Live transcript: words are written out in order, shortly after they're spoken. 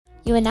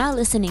You are now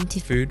listening to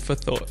Food for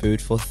thought.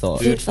 Food for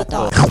thought. Food for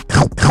Thought.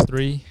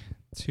 3,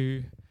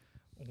 2,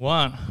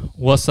 1.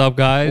 What's up,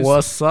 guys?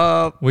 What's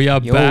up? We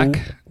are Yo.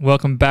 back.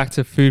 Welcome back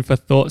to Food for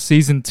Thought,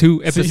 Season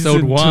 2, Episode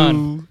Season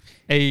 1. 2.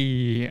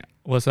 Hey,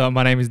 what's up?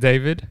 My name is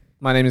David.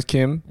 My name is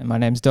Kim. And my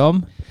name's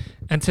Dom.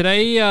 And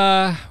today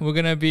we're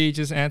going to be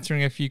just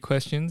answering a few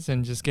questions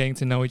and just getting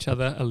to know each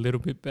other a little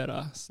bit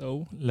better.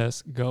 So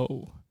let's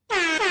go.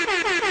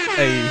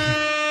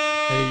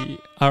 Hey.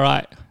 All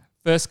right.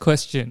 First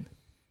question.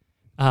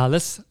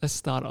 Let's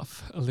start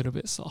off a little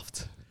bit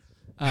soft.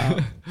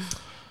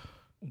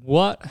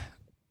 What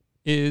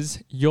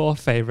is your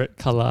favorite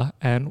color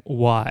and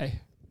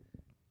why?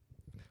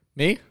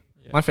 Me?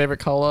 Yeah. My favorite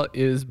color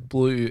is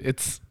blue.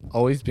 It's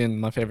always been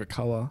my favorite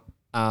color.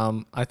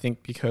 I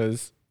think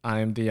because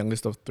I'm the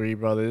youngest of 3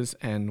 brothers,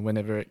 and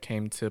whenever it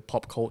came to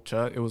pop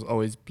culture, it was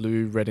always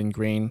blue, red, and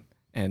green.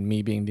 And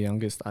me being the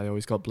youngest, I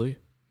always got blue.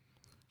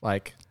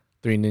 Like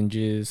 3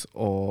 Ninjas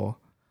or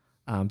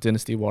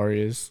Dynasty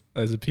Warriors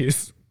as a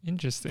PS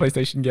Interesting.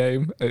 PlayStation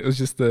game. It was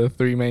just the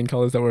 3 main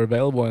colors that were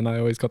available, and I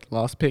always got the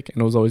last pick,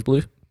 and it was always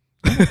blue.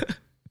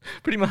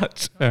 Pretty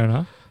much. Fair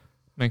enough.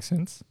 Makes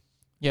sense.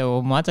 Yeah,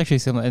 well, mine's actually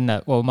similar in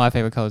that, well, my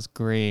favorite color is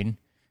green,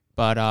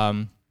 but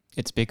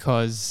it's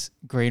because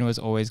green was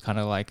always kind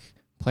of like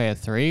player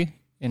 3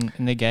 in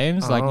the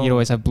games. Like, you'd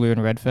always have blue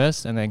and red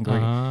first, and then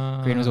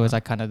green was always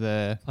like kind of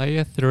the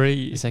player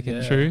 3. second.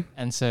 Yeah. True.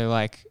 And so,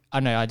 like, I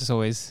don't know, I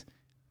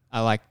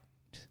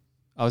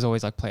was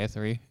always like player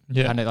 3.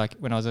 Yeah. Kind of like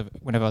whenever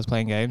I was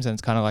playing games, and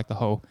it's kind of like the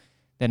whole,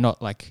 they're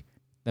not like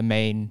the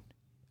main,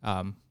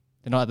 they're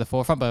not at the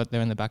forefront, but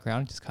they're in the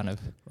background, just kind of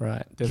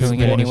Right. doing it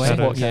support anyway.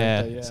 shadows.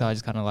 Yeah. So I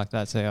just kind of like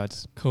that. So I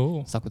just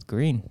Cool. stuck with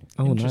green.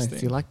 Oh, nice. Interesting.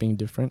 You like being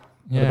different.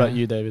 Yeah. What about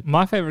you, David?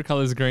 My favorite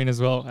color is green as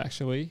well,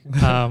 actually.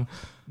 But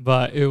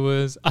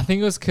I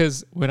think it was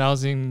because when I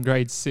was in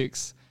grade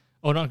 6,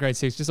 or not grade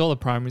 6, just all the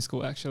primary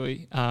school,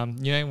 actually,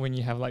 you know, when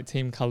you have like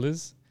team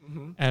colors,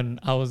 and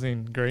I was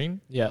in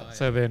green. Yeah.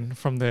 So then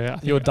from there, I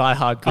think You're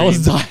diehard green. I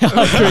was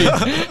diehard green.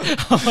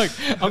 I'm like,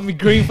 I'm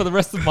green for the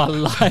rest of my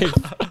life.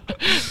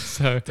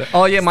 So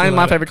Oh, yeah. My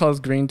Still favorite color is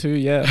green too.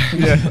 Yeah.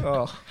 Yeah.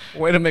 Oh,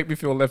 way to make me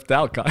feel left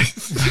out,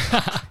 guys.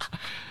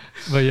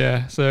 but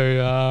yeah,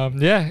 so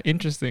yeah,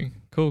 interesting.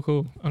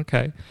 Cool.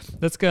 Okay,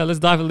 let's go. Let's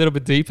dive a little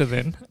bit deeper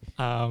then,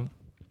 and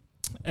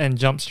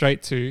jump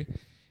straight to,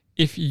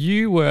 if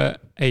you were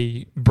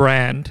a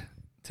brand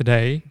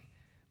today,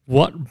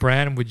 what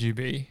brand would you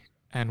be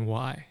and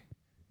why?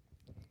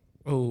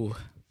 Oh.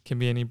 Can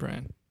be any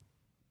brand.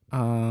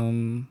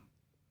 I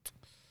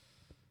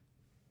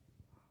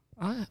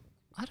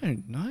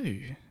don't know.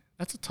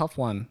 That's a tough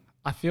one.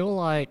 I feel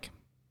like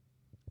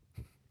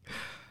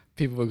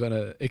people are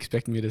gonna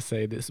expect me to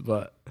say this,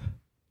 but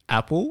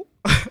Apple,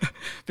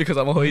 because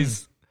I'm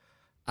always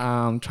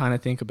trying to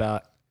think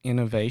about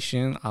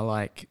innovation. I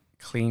like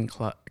clean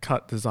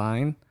cut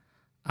design,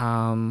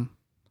 and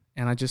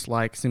I just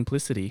like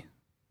simplicity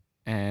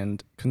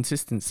and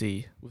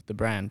consistency with the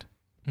brand.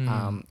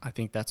 I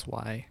think that's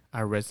why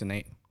I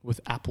resonate with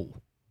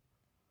Apple.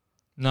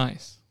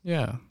 Nice.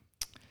 Yeah.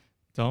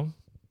 Dom?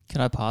 Can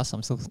I pass?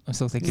 I'm still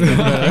thinking.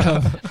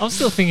 I'm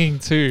still thinking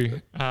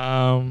too.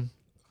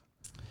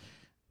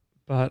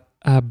 But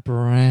a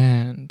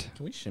brand.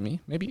 Can we shimmy?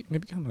 Maybe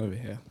come over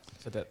here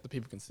so that the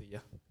people can see you.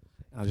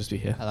 I'll just be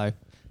here. Hello.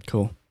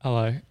 Cool.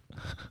 Hello.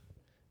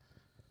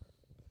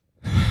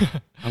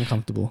 I'm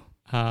comfortable.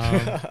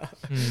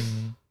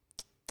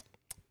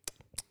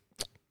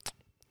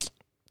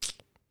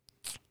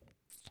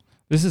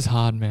 This is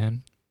hard,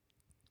 man.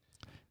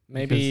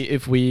 Maybe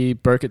if we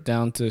broke it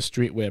down to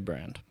streetwear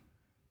brand.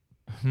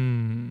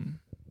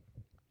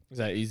 Is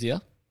that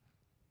easier?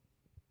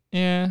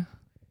 Yeah.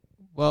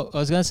 Well, I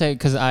was going to say,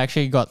 because I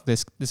actually got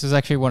this. This was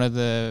actually one of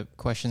the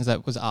questions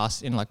that was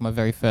asked in like my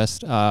very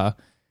first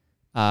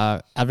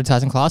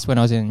advertising class when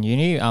I was in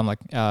uni.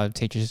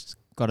 Teachers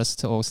got us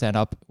to all stand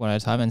up one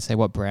at a time and say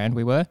what brand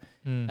we were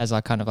as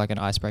like kind of like an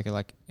icebreaker,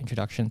 like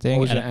introduction thing.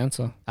 What was your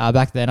answer?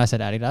 Back then I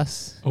said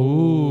Adidas.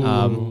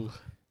 Ooh.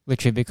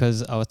 Literally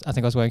because I think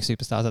I was wearing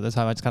Superstars at the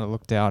time. I just kind of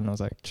looked down and I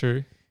was like,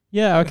 True.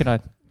 yeah, how can I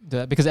do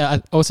that? Because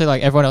I also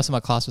like everyone else in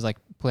my class was like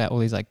pulling out all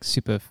these like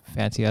super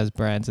fancy ass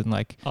brands and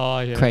like Oh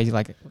yeah. crazy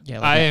like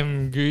I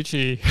am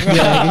Gucci.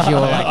 yeah, Gucci or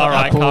like All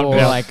right, Apple calm or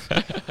down. like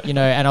you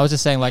know. And I was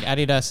just saying like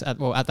Adidas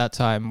at that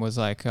time was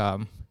like for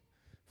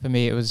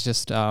me it was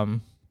just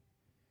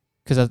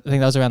because I think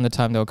that was around the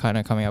time they were kind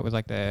of coming out with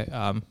like their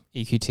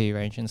EQT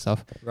range and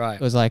stuff. Right.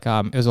 It was like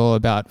it was all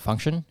about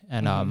function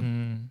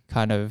and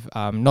kind of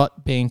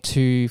not being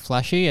too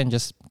flashy and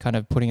just kind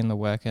of putting in the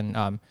work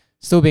and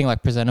still being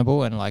like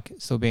presentable and like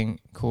still being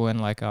cool and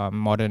like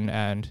modern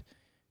and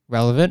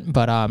relevant,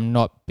 but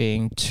not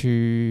being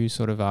too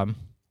sort of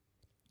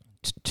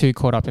too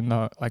caught up in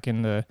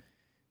the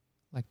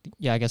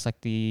I guess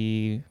like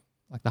the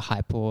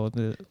hype or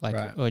the like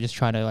Right. or just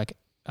trying to like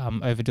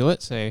overdo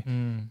it. So I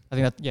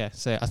think that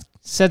so I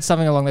said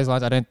something along those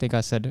lines. I don't think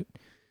I said it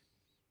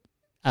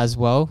as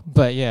well,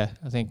 but yeah,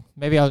 I think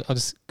maybe I'll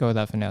just go with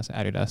that for now. So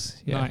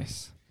Adidas. Yeah.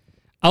 Nice.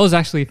 I was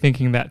actually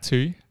thinking that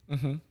too.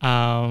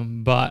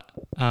 Mm-hmm. But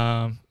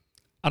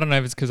I don't know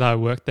if it's because I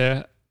worked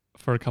there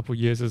for a couple of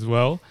years as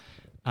well.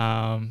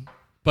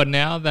 But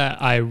now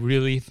that I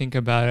really think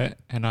about it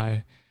and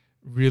I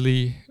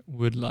really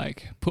would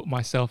like put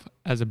myself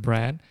as a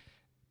brand,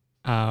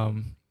 I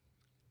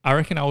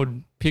reckon I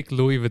would pick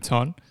Louis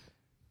Vuitton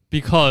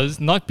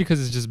not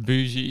because it's just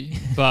bougie,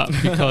 but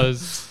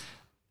because,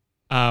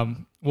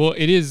 well,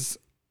 it is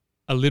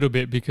a little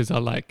bit because I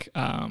like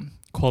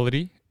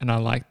quality and I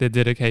like their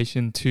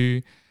dedication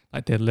to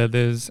like their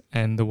leathers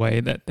and the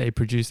way that they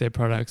produce their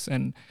products,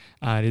 and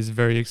it is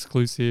very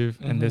exclusive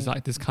and there's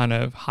like this kind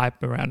of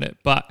hype around it.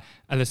 But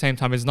at the same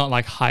time, it's not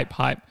like hype.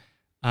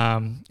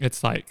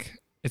 It's like,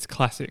 it's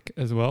classic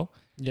as well,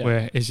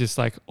 where it's just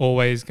like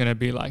always going to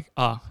be like,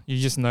 you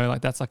just know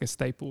like that's like a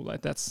staple.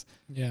 Like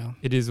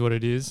it is what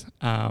it is.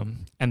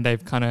 And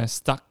they've kind of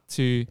stuck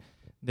to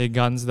their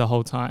guns the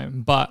whole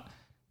time, but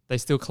they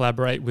still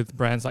collaborate with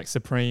brands like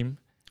Supreme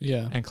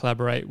and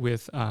collaborate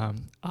with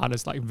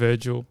artists like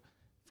Virgil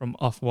from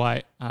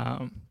Off-White.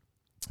 And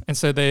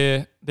so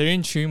they're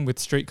in tune with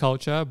street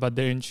culture, but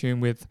they're in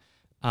tune with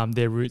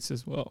their roots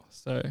as well.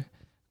 So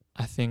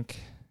I think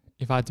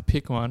if I had to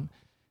pick one,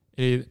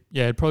 it'd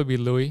probably be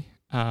Louis.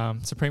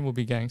 Supreme will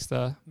be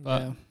gangster,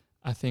 but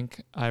I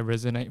think I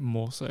resonate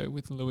more so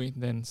with Louis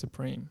than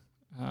Supreme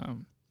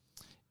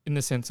in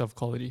the sense of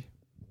quality.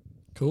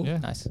 Cool. Yeah.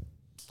 Nice.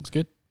 That's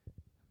good.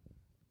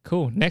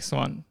 Cool. Next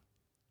one.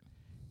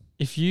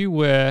 If you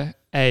were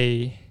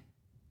a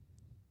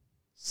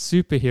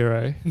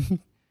superhero,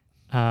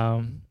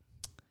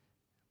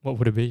 what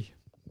would it be?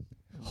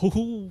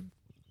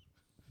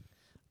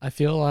 I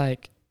feel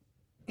like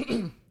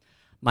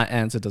my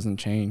answer doesn't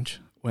change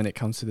when it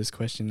comes to this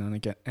question,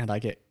 and I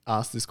get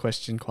asked this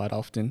question quite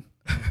often.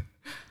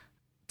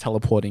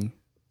 Teleporting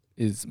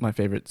is my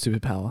favorite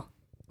superpower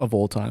of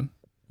all time.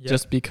 Yep.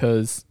 Just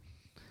because,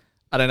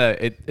 I don't know,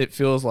 it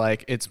feels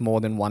like it's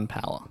more than one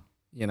power,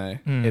 you know?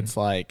 It's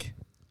like,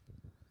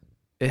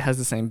 it has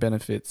the same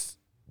benefits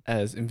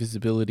as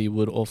invisibility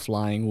would or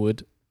flying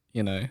would,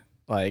 you know?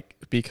 Like,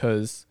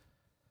 because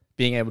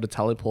being able to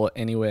teleport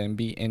anywhere and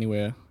be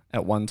anywhere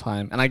at one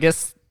time. And I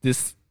guess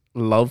this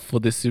love for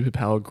this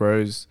superpower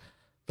grows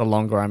the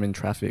longer I'm in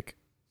traffic.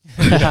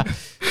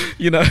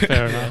 You know?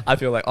 Fair enough. I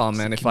feel like, oh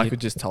man, if I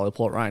could just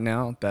teleport right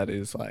now, that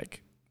is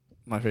like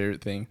my favorite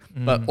thing.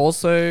 But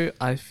also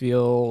I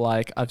feel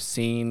like I've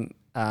seen,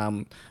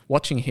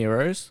 watching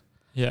Heroes,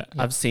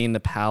 I've seen the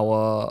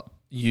power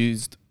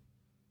used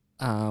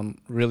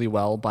really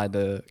well by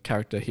the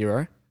character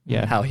Hero.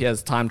 Yeah. How he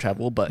has time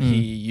travel, but he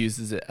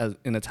uses it as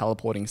in a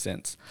teleporting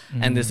sense.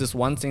 And there's this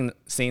one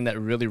scene that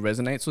really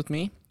resonates with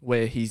me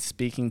where he's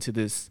speaking to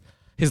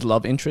his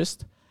love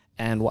interest,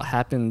 and what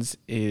happens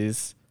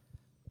is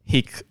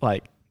he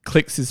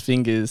clicks his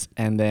fingers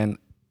and then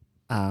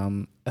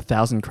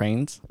 1,000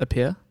 cranes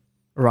appear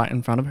right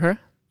in front of her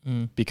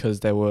because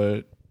they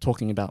were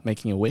talking about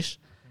making a wish.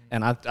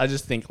 And I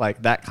just think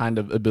like that kind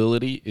of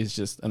ability is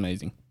just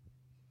amazing.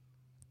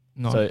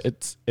 Nice. So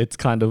it's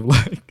kind of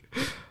like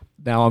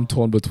now I'm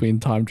torn between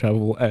time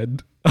travel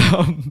and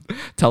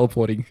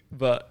teleporting.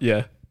 But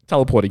yeah,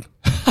 teleporting.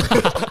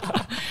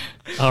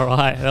 All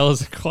right, that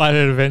was quite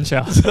an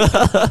adventure.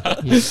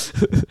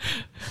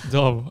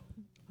 Dom,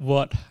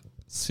 what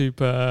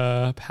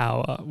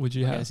superpower would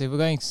you have? Okay, so if we're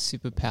going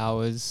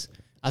superpowers,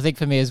 I think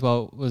for me as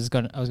well I was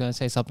going to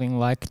say something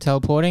like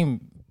teleporting,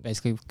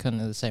 basically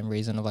kind of the same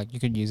reason of like you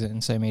could use it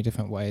in so many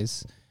different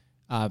ways,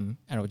 and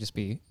it would just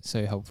be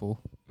so helpful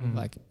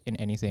like in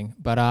anything.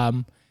 But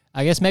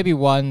I guess maybe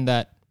one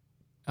that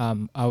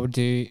I would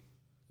do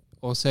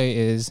also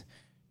is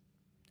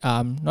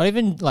not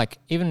even a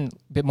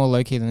bit more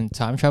low key than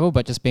time travel,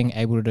 but just being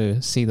able to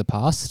see the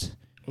past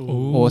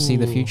or see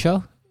the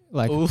future.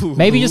 Like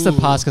maybe just the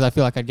past, because I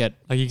feel like I'd get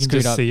like you can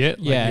screwed just up. see it.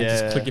 Like Yeah. you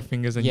just click your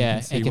fingers and you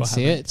can see you can what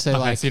see happened. it. So okay,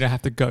 like, so you don't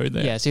have to go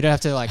there. yeah, so you don't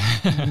have to like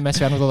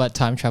mess around with all that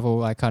time travel,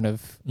 like kind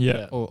of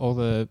Yeah. all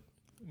the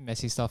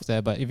messy stuff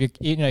there. But if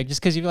you know,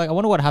 just because you're like, I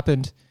wonder what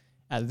happened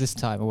at this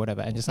time or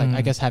whatever, and just like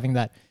I guess having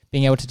that,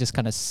 being able to just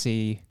kind of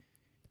see,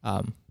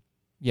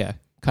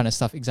 kind of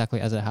stuff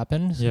exactly as it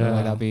happened. So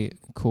like that'd be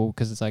cool,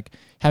 because it's like,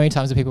 how many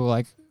times do people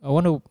like, I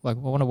wonder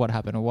what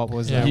happened or what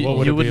was that? what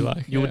would it be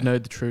like? You would know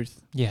the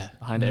truth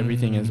behind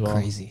everything as well.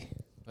 Crazy.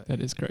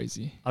 That is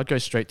crazy. I'd go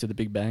straight to the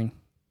Big Bang.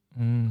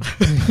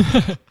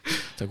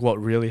 It's like,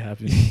 what really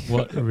happened?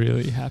 What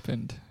really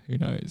happened? Who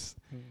knows?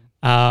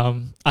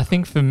 I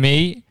think for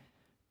me,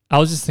 I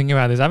was just thinking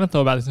about this. I haven't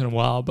thought about this in a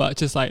while, but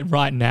just like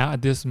right now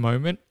at this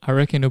moment, I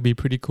reckon it'll be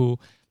pretty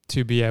cool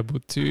to be able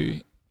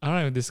to, I don't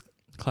know if this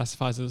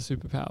classifies as a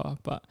superpower,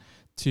 but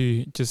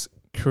to just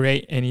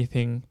create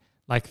anything,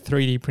 like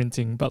 3D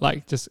printing, but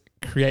like just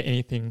create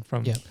anything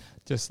from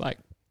just like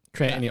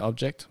Create any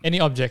object.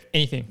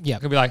 Anything. Yeah.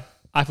 It could be like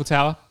Eiffel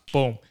Tower,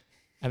 boom.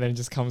 And then it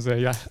just comes there.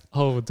 You're like,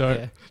 oh, dope.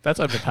 Yeah. That's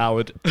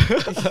overpowered.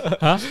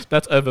 Huh?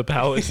 That's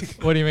overpowered.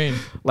 What do you mean?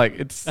 Like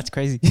it's That's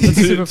crazy. It's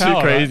a too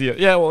superpower, crazy.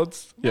 Yeah, well,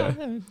 it's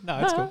No,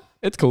 it's cool.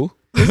 It's cool.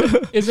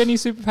 Is any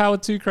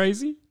superpower too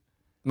crazy?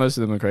 Most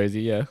of them are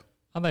crazy. Yeah.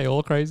 Aren't they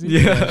all crazy?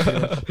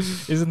 Yeah.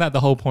 Isn't that the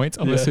whole point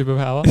of a Yeah.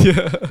 superpower?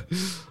 Yeah.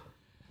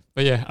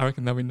 But yeah, I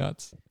reckon that'd be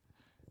nuts.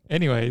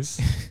 Anyways,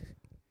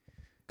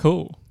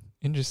 cool,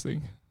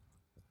 interesting.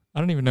 I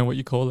don't even know what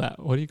you call that.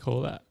 What do you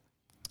call that?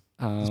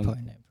 There's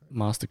probably a name for it.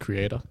 Master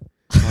creator.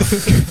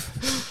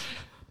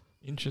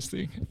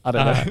 Interesting. I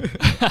don't know.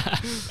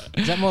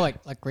 Is that more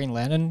like Green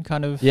Lantern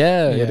kind of?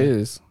 Yeah, Yeah. it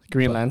is.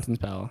 Green But- Lantern's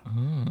power.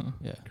 Oh,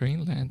 Yeah.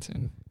 Green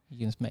Lantern. You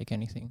can just make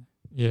anything.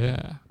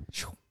 Yeah.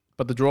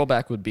 But the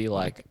drawback would be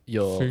like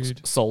your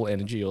food. soul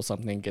energy or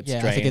something gets Yeah,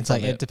 drained. I think it's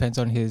like from it depends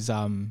on his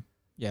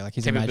like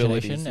his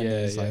Capabilities, imagination and yeah,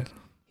 his yeah. like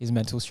his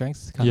mental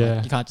strength. Kind Yeah.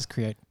 of you can't just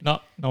create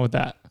Not with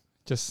that.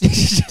 Just the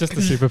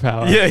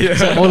superpower. Yeah,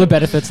 yeah. all the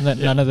benefits and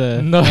none of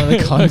the none of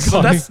the cons.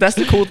 So that's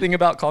the cool thing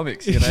about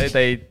comics, you know.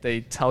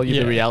 They tell you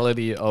Yeah. the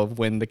reality of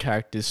when the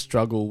characters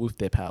struggle with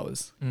their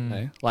powers. Mm. You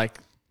know? Like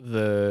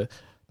the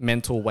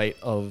mental weight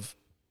of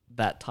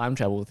that time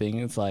travel thing.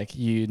 It's like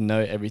you know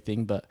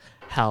everything, but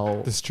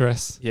how The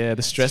stress. the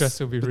stress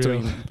will be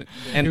between real.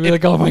 and You'll be if,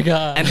 like, oh my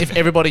god. and if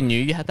everybody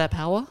knew you had that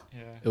power,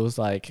 Yeah. it was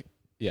like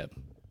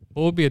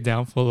What would be a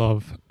downfall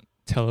of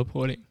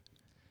teleporting?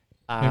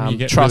 Maybe you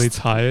get trust really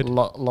tired.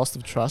 loss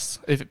of trust.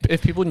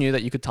 If people knew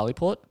that you could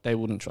teleport, they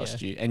wouldn't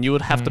trust you, and you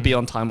would have to be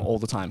on time all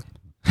the time.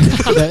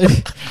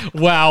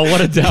 Wow,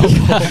 what a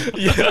downfall.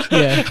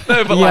 yeah.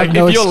 No, but You like have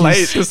no if you're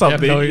late excuse. to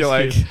something, no you're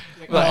like, excuse.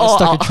 like,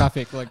 Stuck oh, in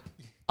traffic. Like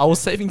I was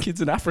saving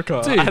kids in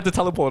Africa. Dude. I had to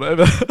teleport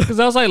over. Because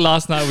that was like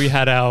last night we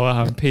had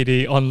our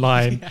PD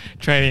online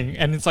training,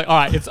 and it's like, all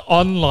right, it's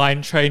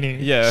online training.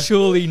 Yeah.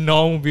 Surely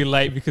no one will be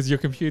late because your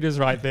computer's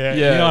right there.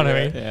 You Yeah, know what yeah.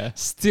 I mean? yeah.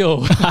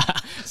 Still,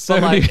 so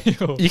But, many like,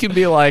 people. You can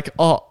be like,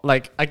 oh,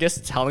 like I guess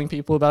telling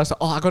people about it. So,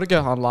 I got to go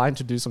online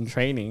to do some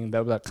training.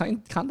 They'll be like,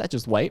 can't that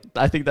just wait?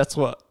 I think that's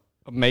what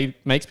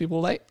makes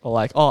people late. Or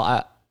like,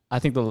 I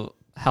think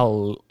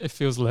how It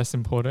feels less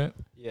important.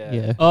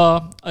 yeah.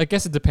 I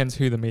guess it depends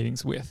who the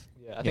meeting's with.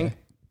 I think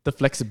the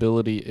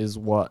flexibility is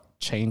what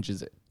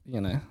changes it, you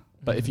know.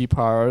 But if you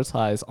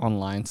prioritize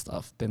online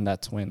stuff, then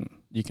that's when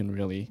you can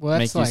really Well,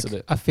 make that's use of like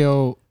it. I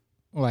feel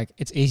like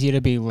it's easier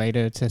to be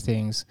later to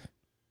things.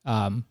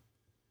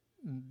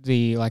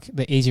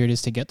 The easier it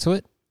is to get to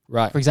it.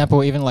 Right. For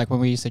example, even like when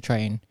we used to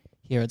train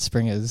here at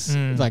Springers,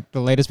 Mm. like the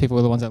latest people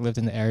were the ones that lived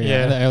in the area.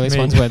 Yeah, and the earliest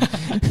me. ones were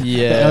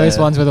Yeah. the earliest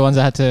ones were the ones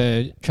that had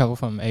to travel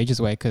from ages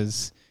away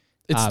because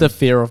It's the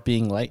fear of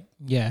being late.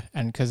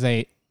 and because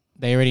they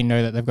already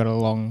know that they've got a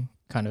long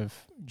kind of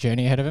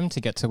journey ahead of them to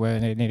get to where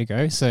they need to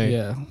go. So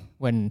Yeah.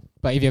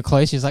 but if you're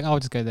close, you're just like, oh, I'll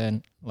just go there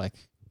in like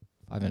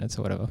 5 minutes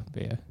or whatever.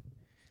 But yeah,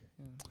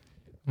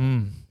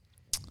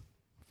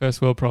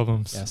 First world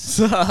problems. yes.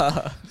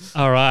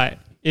 All right.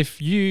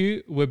 If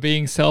you were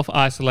being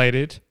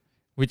self-isolated,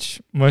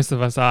 which most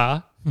of us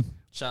are,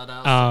 Shout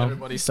out to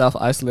everybody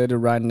self-isolated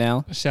right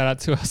now. shout out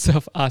to our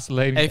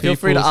self-isolating Hey, feel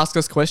free to peoples. ask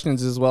us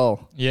questions as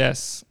well.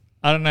 Yes.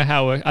 I don't know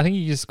how it works. I think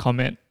you just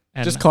comment.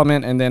 And Just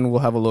comment and then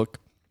we'll have a look.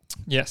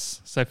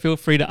 Yes. So feel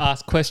free to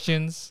ask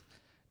questions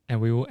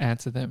and we will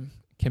answer them.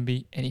 It can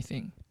be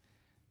anything.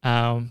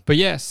 But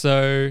yeah,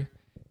 so,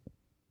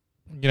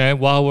 you know,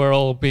 while we're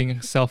all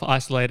being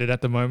self-isolated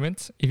at the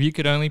moment, if you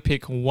could only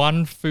pick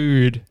one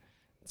food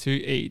to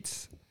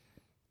eat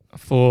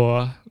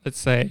for, let's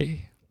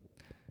say,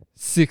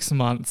 6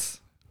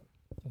 months,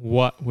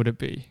 what would it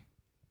be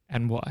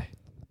and why?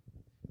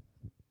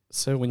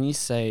 So when you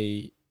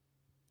say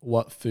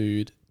what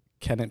food,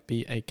 can it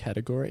be a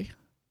category?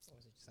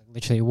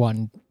 Literally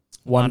one.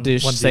 One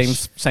dish, one same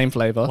dish. same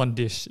flavor. One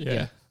dish,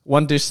 yeah.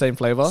 One dish, same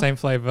flavor. Same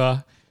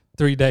flavor,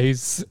 3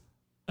 days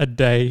a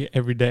day,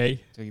 every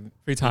day,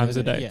 3 times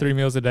a day, Yeah. 3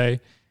 meals a day,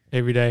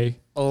 every day,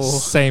 Oh,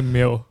 same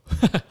meal.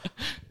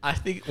 I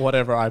think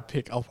whatever I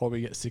pick, I'll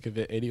probably get sick of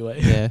it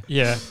anyway. Yeah.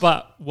 Yeah,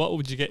 but what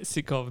would you get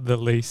sick of the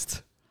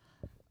least?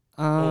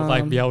 Or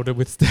like be able to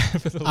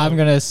withstand for, the I'm long-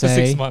 gonna for 6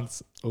 say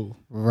months?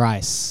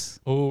 rice.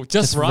 Oh,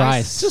 just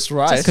rice. Just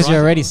rice. Because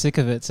you're already sick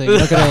of it, so you're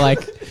not gonna like.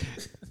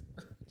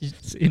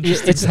 It's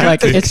interesting. It's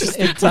like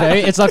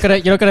it's not gonna.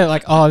 You're not gonna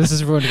like. Oh, this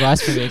has ruined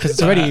rice for me because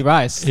it's already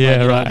rice. Yeah, Like,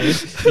 you know right.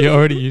 what I mean? You're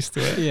already used to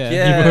it. Yeah.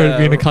 Yeah. You've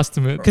already been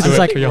accustomed to 'Cause it it's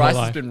like for your rice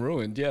whole has life. been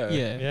ruined. Yeah.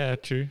 Yeah. Yeah,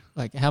 true.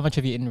 Like, how much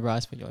have you eaten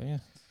rice for your? Yeah.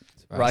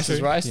 It's Rice is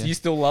True. rice. Yeah. You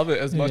still love it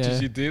as much Yeah.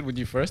 as you did when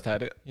you first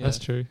had it. Yeah. That's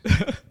true.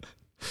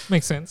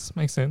 Makes sense.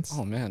 Makes sense.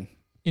 Oh man,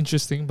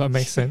 Interesting, but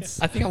makes sense.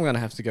 I think I'm gonna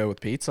have to go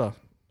with pizza.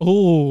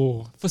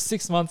 Oh, for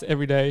 6 months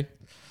every day.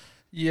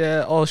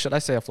 Yeah. Oh, should I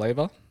say a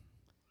flavor?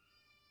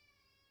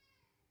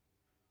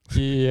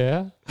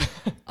 Yeah.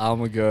 I'm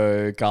gonna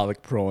go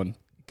garlic prawn.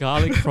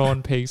 Garlic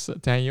prawn pizza.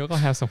 Dang, you're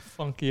gonna have some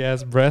funky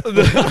ass breath for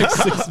like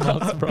 6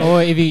 months, bro.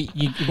 Or if if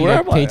you Where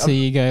get am I? pizza,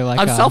 you go like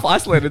I'm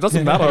self-isolated. It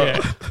doesn't matter.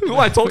 Yeah. Who am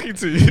I talking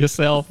to?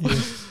 Yourself.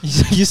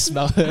 you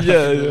smell it.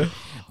 Yeah.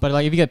 But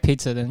like if you get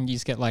pizza, then you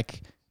just get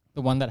like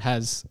the one that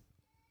has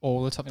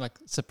all the topping, like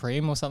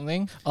Supreme or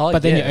something. Oh,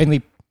 But then you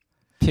only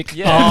pick.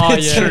 Yeah. Oh,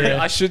 it's yeah, true.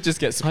 yeah. I should just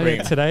get Oh, Supreme.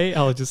 yeah, today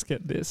I'll just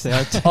get this.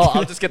 Oh,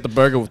 I'll just get the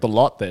burger with the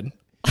lot then.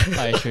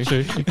 True. True.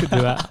 You could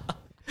do that.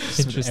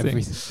 Interesting.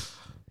 Everything.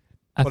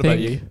 I What think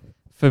about you?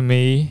 for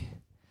me,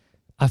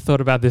 I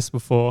thought about this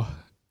before,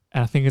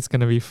 and I think it's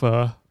gonna be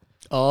pho.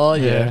 Oh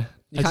yeah. Yeah.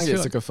 You I can't just get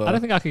feel- sick of pho. I don't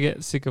think I could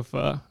get sick of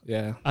pho.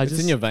 Yeah. I It's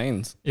just- in your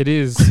veins. It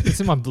is. It's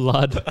in my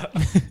blood.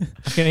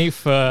 I can eat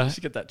pho You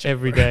should get that checked,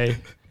 every bro. day.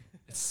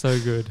 It's so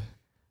good.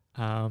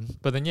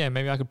 But then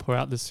maybe I could pour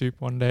out the soup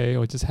one day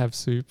or just have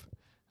soup.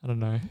 I don't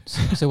know.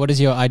 So what is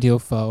your ideal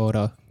pho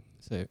order?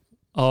 So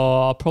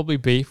Oh, probably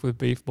beef with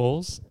beef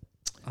balls.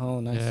 Oh,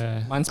 nice.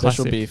 Yeah. Mine's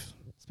special Classic. beef.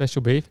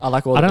 Special beef. I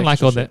like all. I the don't like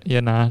extra all shit. that. Yeah,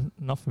 nah,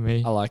 not for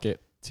me. I like it.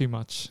 Too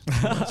much.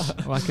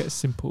 I like it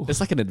simple. It's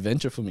like an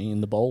adventure for me in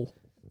the bowl.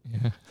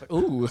 Yeah. Like,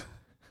 ooh,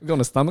 we're going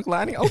to stomach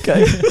lining.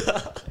 Okay.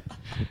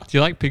 Do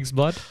you like pig's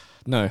blood?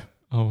 No.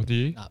 Oh, do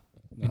you? No.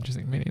 No.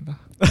 Interesting. Me neither.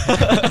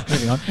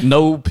 moving on.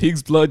 No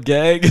pig's blood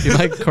gag. Do you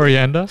like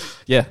coriander?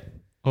 Yeah.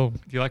 Oh, do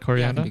you like Yeah, it can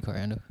coriander? be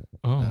coriander.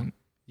 Oh,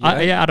 Yeah.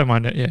 yeah, I don't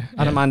mind it. Yeah,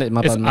 I don't mind it in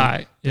my It's bun. I.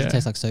 Does Yeah. it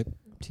taste like soap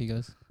to you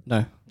guys?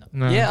 No.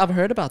 No. Yeah, I've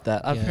heard about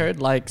that. I've Yeah. heard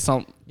like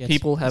some Yeah,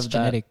 people it's have that.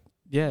 genetic.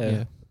 Yeah.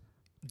 Yeah.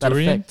 That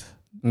Durian? effect.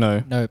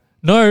 No. No,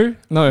 No.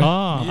 No.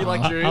 Oh, You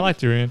like I durian? like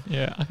durian.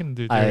 Yeah, I can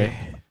do durian.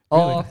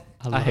 Oh,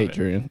 I love hate it.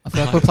 durian. I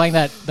feel like we're playing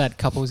that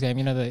couples game.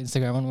 You know the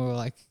Instagram one where we're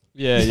like,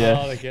 Yeah,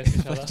 Oh, they get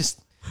each other.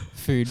 just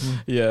food.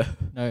 yeah.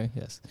 No,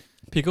 yes.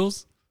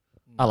 Pickles?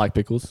 I like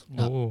pickles.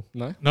 No. Oh.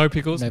 No. No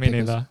pickles? No Me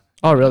pickles. neither.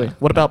 Oh, really? Yeah.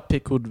 What about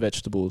pickled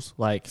vegetables?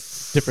 Like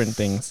different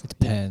things. It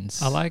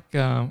depends. I like,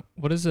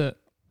 what is it?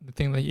 The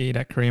thing that you eat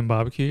at Korean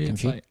barbecue?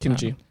 Kimchi? It's like,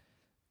 Kimchi.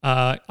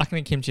 I can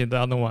eat kimchi. The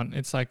other one,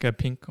 it's like a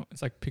pink.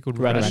 It's like pickled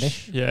Radish.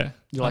 radish. Yeah,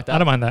 You like I that?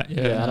 don't mind that.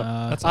 Yeah, Yeah, I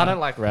don't- that's I don't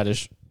like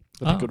radish.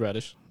 The Oh. pickled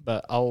radish.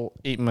 But I'll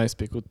eat most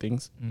pickled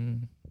things.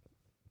 Mm.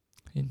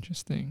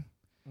 Interesting.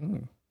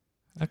 Mm.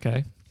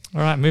 Okay.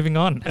 All right. Moving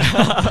on.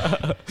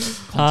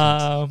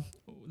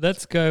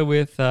 Let's go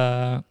with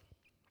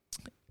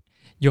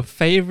your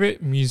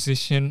favorite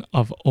musician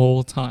of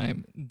all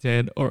time,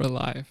 dead or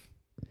alive.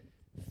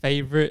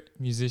 Favorite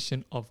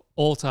musician of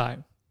all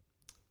time,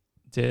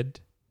 dead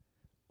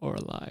or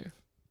alive.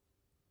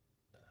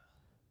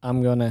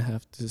 I'm gonna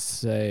have to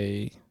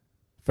say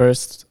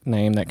first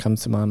name that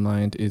comes to my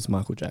mind is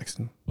Michael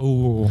Jackson.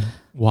 Oh,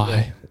 why?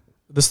 Yeah.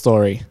 The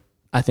story,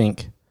 I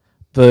think.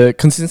 The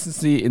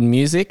consistency in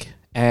music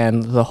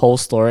and the whole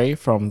story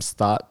from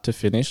start to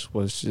finish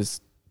was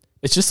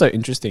it's just so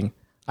interesting,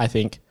 I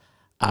think.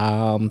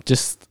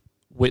 Just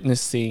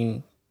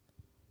witnessing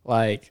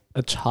like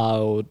a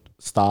child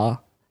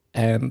star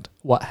and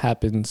what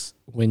happens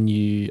when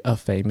you are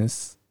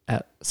famous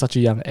at such a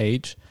young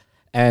age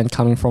and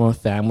coming from a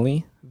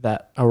family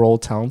that are all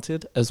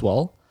talented as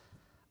well.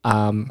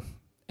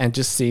 And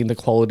just seeing the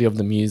quality of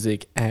the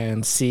music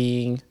and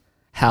seeing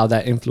how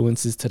that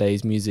influences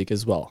today's music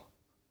as well.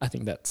 I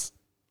think that's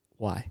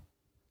why.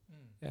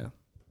 Yeah.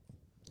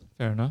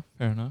 Fair enough.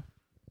 Fair enough.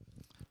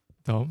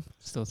 Dom?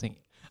 Still think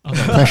I'm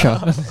pressure.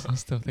 I'm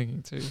still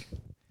thinking too.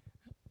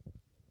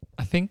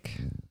 I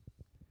think.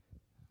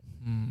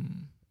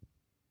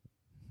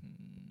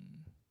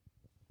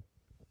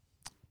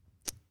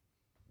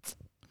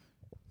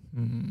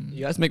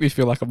 You guys make me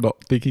feel like I'm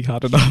not thinking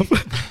hard enough.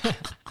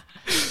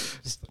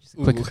 just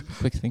Ooh.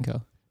 quick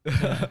thinker.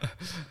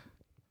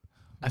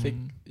 I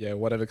think, yeah,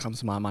 whatever comes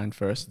to my mind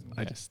first,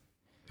 I Yeah. just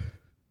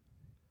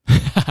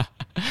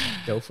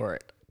go for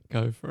it.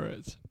 Go for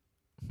it.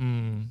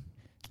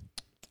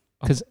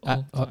 Because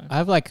Of all I time.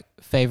 have like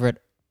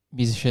favorite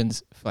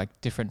musicians for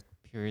like different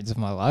periods of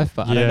my life,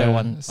 but I don't know Yeah,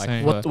 one like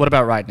same. for What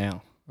about right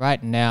now?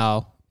 right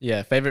now.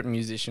 Yeah, favorite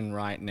musician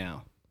right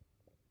now.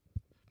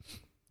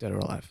 Dead or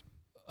alive?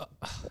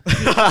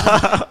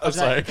 I'm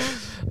sorry.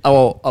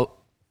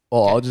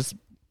 I'll just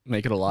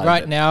make it alive.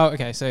 Right now,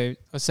 okay, so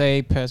I'd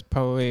say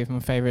probably my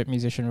favorite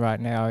musician right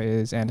now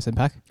is Anderson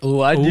 .Paak.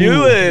 Oh, I Ooh.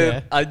 knew it.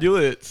 Yeah. I knew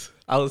it.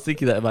 I was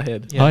thinking that in my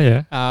head. Oh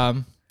yeah.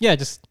 Yeah,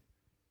 just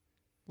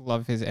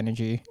love his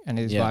energy and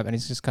his Yeah. vibe, and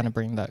he's just kind of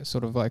bringing that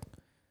sort of like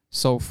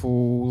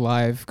soulful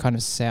live kind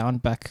of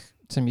sound back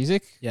to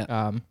music.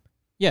 Yeah.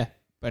 Yeah,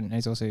 but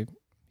he's also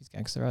he's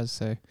gangster as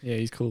so Yeah,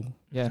 he's cool.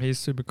 yeah. He's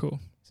super cool.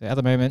 So at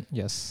the moment,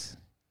 yes,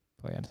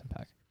 play Anderson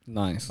 .Paak.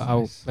 Nice. But I'll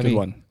Nice. let Good me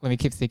one. let me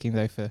keep thinking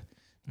though for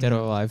Dead or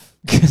Alive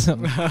because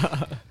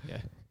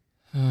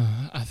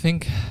I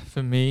think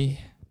for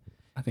me,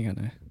 I think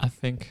I know. I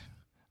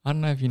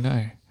don't know if you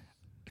know,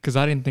 because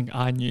I didn't think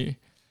I knew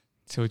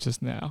till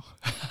just now.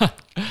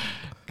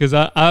 Because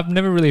I've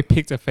never really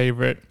picked a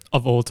favorite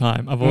of all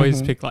time. I've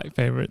always Mhm. picked like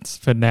favorites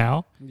for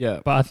now. Yeah.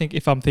 But I think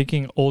if I'm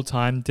thinking all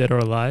time, dead or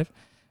alive,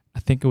 I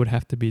think it would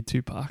have to be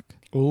Tupac.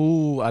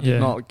 Ooh, I Yeah. did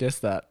not guess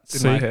that in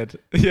See? my head.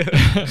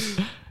 Yeah.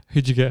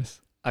 Who'd you guess?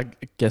 I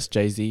guess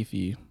Jay-Z for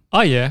you.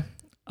 Oh yeah,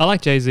 I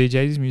like Jay-Z.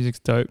 Jay-Z's music's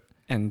dope.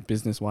 And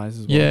business-wise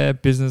as well. Yeah,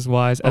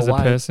 business-wise, But as a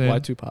why- person. Why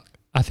Tupac?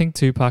 I think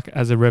Tupac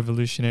as a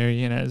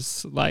revolutionary and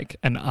as like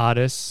an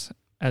artist,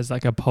 as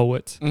like a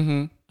poet,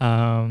 Mm-hmm.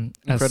 as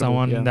Incredible,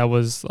 someone yeah. that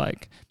was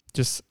like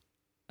just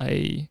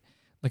a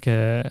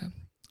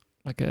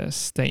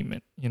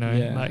statement, you know,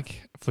 Yeah.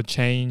 like for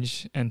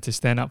change and to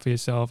stand up for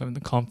yourself and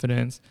the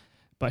confidence,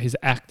 but his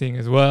acting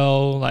as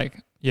well,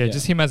 like Yeah.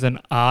 just him as an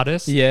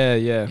artist. Yeah,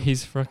 yeah.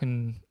 He's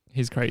fucking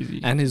He's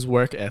crazy. And his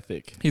work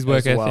ethic. His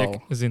work as ethic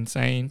well. is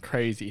insane.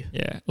 Crazy.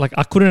 Yeah. Like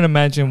I couldn't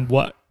imagine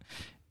what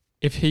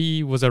if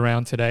he was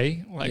around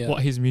today, like Yeah.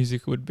 what his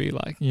music would be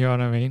like. You know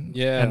what I mean?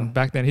 Yeah. And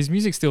back then his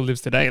music still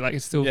lives today. Like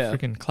it's still Yeah.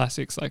 freaking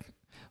classics, like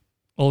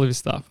all of his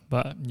stuff.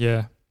 But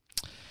yeah.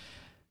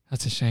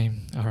 That's a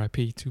shame.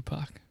 R.I.P.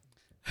 Tupac.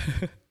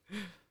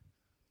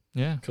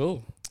 Yeah.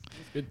 Cool.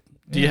 Good.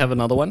 Do you have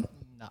another one?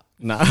 No.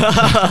 No.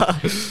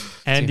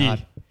 Andy.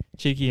 hard.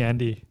 Cheeky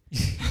Andy.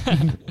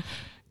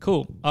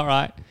 Cool. All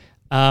right.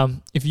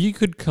 If you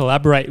could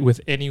collaborate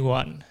with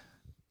anyone,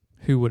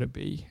 who would it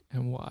be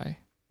and why?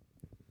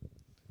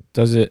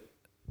 Does it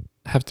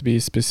have to be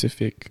a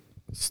specific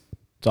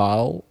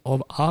style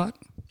of art?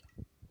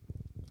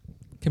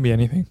 Can be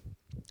anything.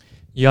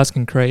 You guys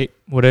can create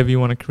whatever you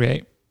want to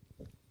create,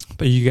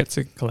 but you get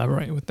to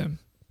collaborate with them.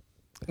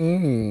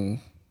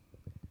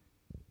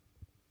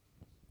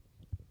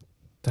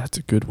 That's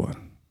a good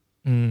one.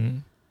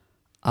 Mm.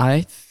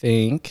 I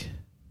think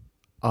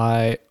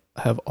I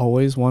have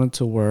always wanted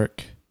to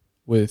work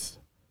with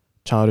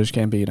Childish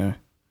Gambino.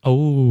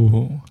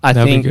 Oh, I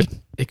that'd think be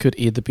good. it could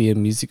either be a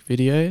music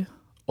video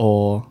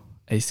or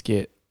a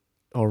skit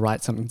or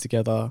write something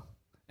together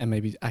and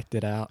maybe act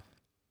it out.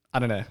 I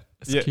don't know.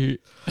 It's Yeah.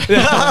 cute.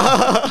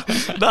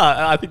 No,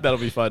 I think that'll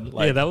be fun.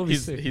 Like, Yeah, that would be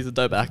sick. he's a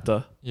dope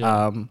actor.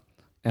 Yeah. And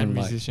And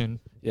like, musician.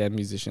 yeah,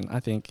 musician. I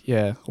think,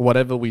 yeah,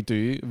 whatever we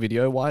do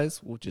video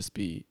wise will just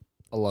be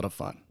a lot of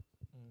fun.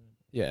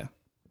 Yeah.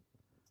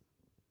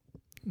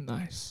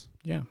 Nice.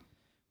 Yeah.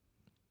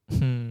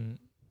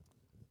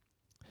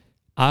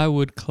 I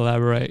would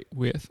collaborate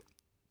with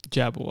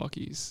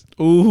Jabberwockies.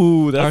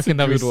 Ooh, I that's a reckon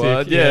that'd be good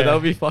one. sick, Yeah, yeah. that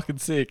would be fucking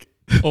sick.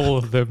 All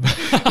of them.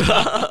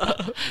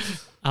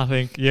 I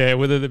think, yeah,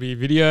 whether it be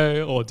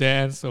video or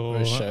dance or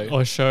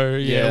a show. yeah,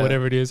 Yeah.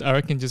 whatever it is. I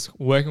reckon just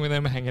working with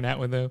them, hanging out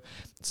with them,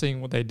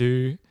 seeing what they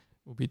do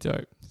will be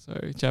dope. So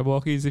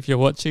Jabberwockies, if you're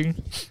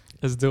watching,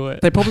 let's do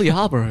it. They probably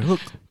are, bro.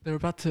 Look, they're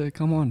about to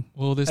come on.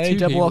 Well, there's Hey,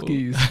 two people.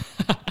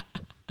 Jabberwockies.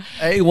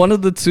 Hey, one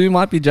of the two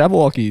might be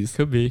Jabberwockies.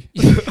 Could be.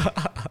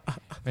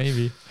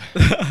 Maybe.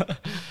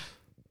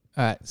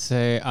 All right,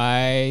 so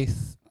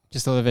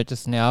just thought of it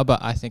just now, but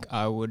I think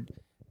I would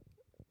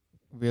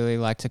really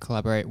like to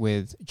collaborate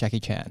with Jackie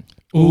Chan.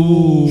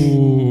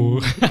 Ooh.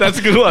 That's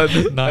a good one.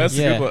 Nice. That's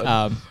a good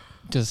one.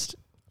 Just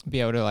be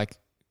able to like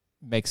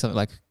make something,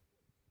 like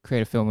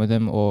create a film with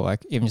him, or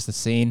like even just a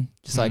scene,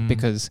 just like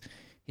because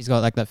he's got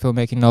like that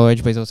filmmaking knowledge,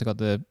 but he's also got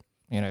the,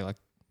 you know, like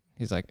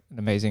he's like an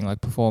amazing like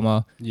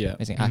performer, Yeah.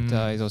 amazing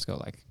actor. He's also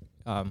got like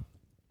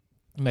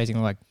amazing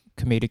like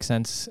comedic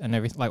sense and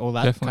everything, like all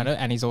that Definitely. kind of.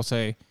 And he's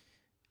also,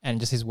 and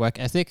just his work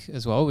ethic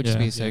as well, which would Yeah.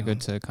 be so good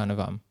to kind of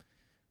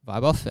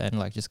vibe off and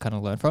like just kind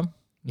of learn from.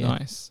 Yeah.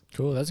 Nice.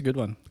 Cool. That's a good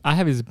one. I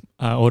have his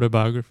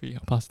autobiography.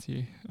 I'll pass it to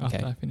you after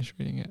Okay. I finish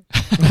reading it.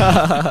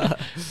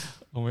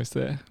 Almost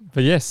there.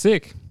 But yeah,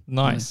 sick.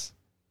 Nice.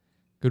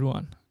 Good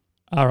one.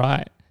 All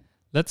right.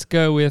 Let's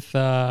go with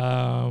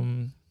your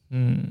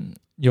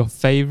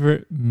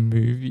favorite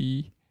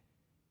movie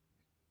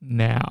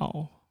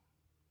now.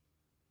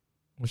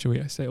 What should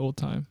we say all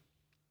time?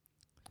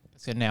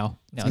 Let's go now.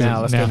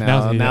 Now, let's go now.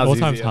 Now's easier. Now's all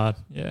time's easier. hard.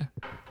 Yeah.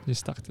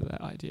 Just stuck to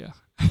that idea.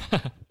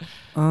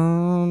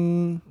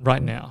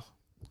 Right now.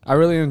 I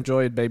really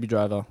enjoyed Baby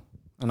Driver,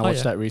 and I Oh, watched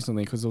yeah. that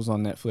recently because it was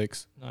on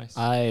Netflix. Nice.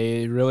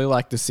 I really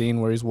like the scene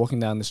where he's walking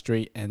down the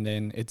street and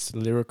then it's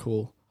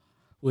lyrical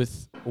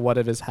with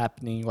whatever's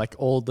happening. Like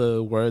all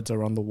the words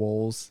are on the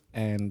walls,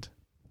 and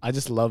I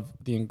just love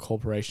the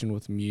incorporation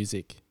with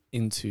music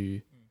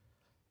into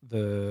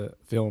the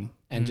film,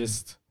 and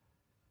just,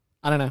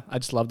 I don't know, I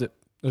just loved it.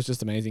 It was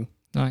just amazing.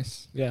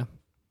 Nice. Yeah.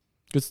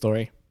 Good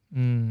story.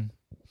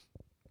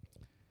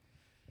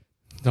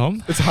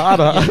 Dom? It's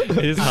harder.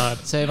 It is hard.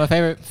 So my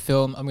favorite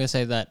film, I'm gonna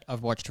say that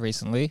I've watched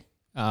recently,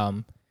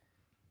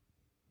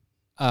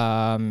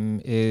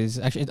 is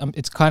actually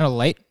it's kind of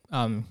late.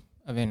 I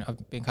mean,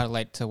 I've been kind of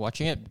late to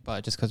watching it,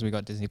 but just because we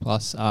got Disney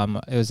Plus,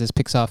 it was this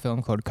Pixar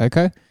film called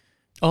Coco.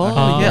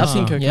 Oh, yeah, I've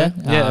seen Coco. Yeah,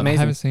 Yeah, I amazing.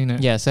 haven't seen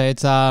it. Yeah, so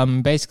it's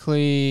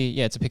basically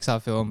it's a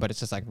Pixar film, but it's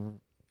just like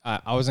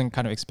I wasn't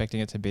kind of expecting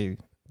it to be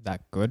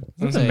that good.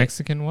 Is it So- a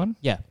Mexican one?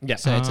 Yeah, Yeah.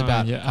 So it's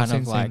about yeah, I've kind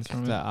of seen like scenes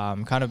from it.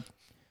 the kind of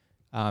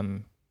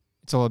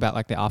it's all about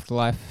like the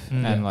afterlife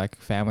Mm. and Yeah. like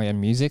family and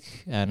music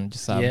and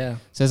just Yeah.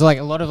 so there's like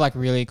a lot of like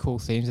really cool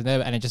themes in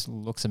there, and it just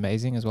looks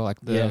amazing as well. Like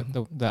Yeah.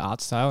 the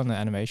art style and the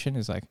animation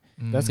is like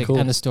That's sick, cool.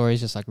 and the story is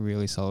just like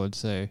really solid.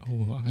 So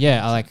Ooh, I yeah, I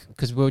haven't like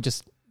because we were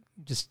just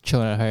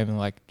chilling at home and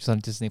like just on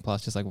Disney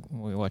Plus, just like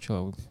we watch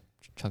we'll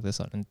chuck this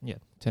on, and yeah,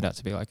 turned out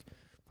to be like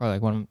probably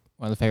like one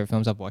of the favorite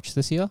films I've watched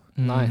this year.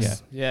 seen it.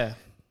 Nice. Yeah.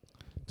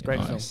 It's a great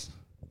film. Nice.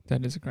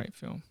 That is a great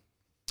film.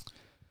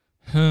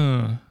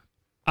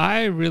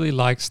 I really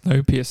like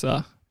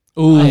Snowpiercer.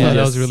 Ooh, I yeah. thought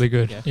that was Yes. really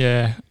good. Yeah.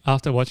 Yeah.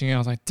 After watching it, I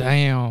was like,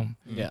 damn,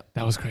 Yeah.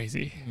 that was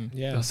crazy. That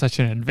Yeah. was such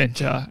an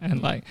adventure.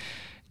 And like,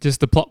 just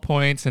the plot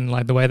points and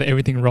like the way that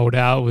everything rolled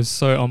out was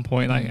so on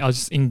point. Like, I was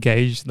just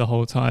engaged the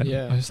whole time.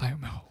 Yeah. I was just like,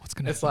 oh, what's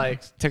going to It's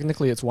like,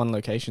 technically it's one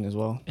location as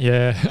well.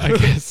 yeah, I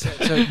guess.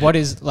 So what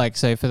is like,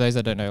 so for those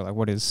that don't know, like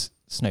what is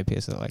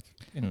Snowpiercer, like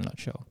in a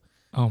nutshell?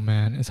 Oh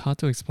man, it's hard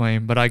to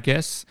explain, but I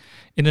guess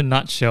in a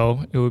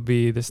nutshell, it would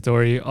be the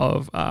story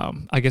of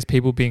I guess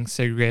people being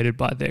segregated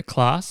by their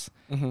class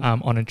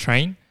on a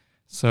train.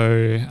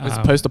 So it's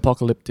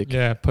post-apocalyptic.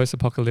 Yeah,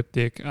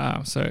 post-apocalyptic.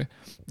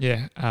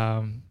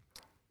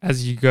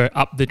 As you go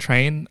up the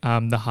train,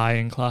 the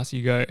high-end class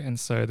you go, and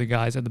so the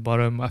guys at the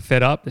bottom are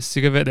fed up, they're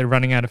sick of it, they're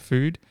running out of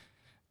food,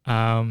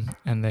 and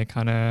they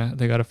got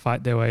to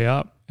fight their way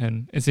up.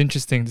 And it's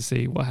interesting to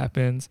see what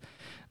happens.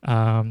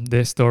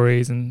 Their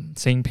stories and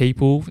seeing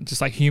people, just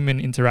like human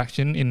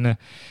interaction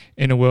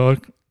in a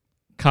world,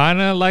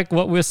 kind of like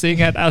what we're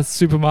seeing at our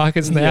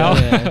supermarkets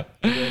now.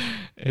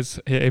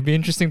 It'd be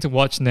interesting to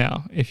watch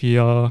now if you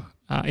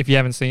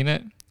haven't seen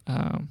it.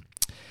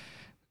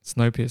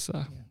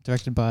 Snowpiercer,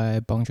 directed by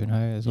Bong Joon-ho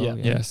as well.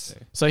 Yeah. Yes.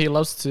 So he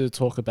loves to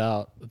talk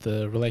about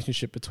the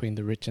relationship between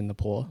the rich and the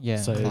poor. Yeah,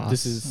 So class.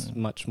 this is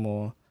much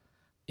more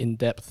in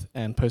depth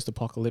and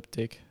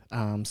post-apocalyptic,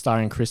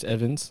 starring Chris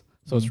Evans.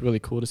 So it's really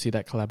cool to see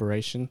that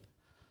collaboration.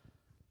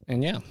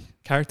 And yeah,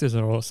 Characters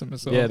are awesome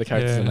as well. Yeah, the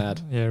characters are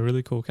mad. Yeah,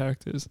 really cool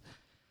characters.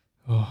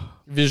 Oh.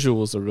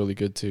 visuals are really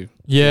good too.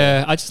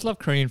 Yeah, I just love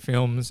Korean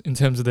films in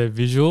terms of their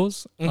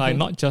visuals. Like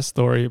not just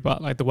story,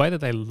 but like the way that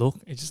they look.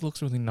 It just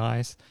looks really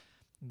nice.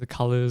 The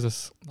colors are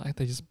like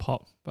they just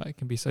pop, but it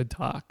can be so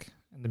dark.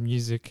 And the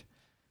music.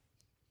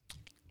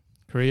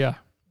 Korea.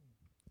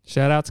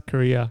 Shout out to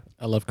Korea.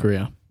 I love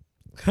Korea.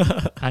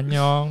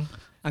 Annyeong.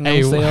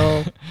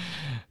 안녕하세요.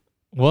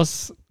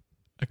 What's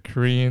a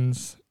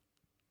Korean's...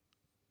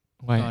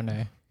 Wait. Oh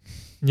no.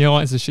 You know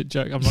what? It's a shit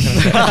joke. I'm not going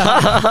to say it.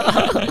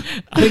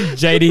 I think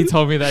JD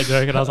told me that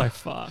joke and I was like,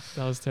 fuck,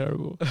 that was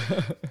terrible.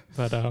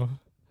 But I'm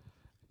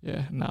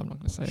not going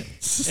to say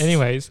it.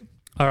 Anyways,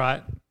 all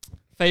right.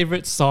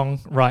 Favorite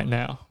song right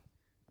now?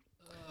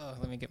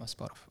 Let me get my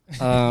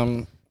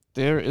Spotify.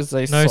 There is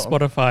a No song.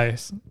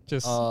 Spotify.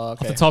 Just off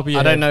the top of your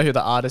I head. don't know who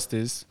the artist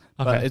is,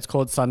 but Okay. it's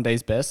called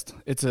Sunday's Best.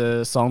 It's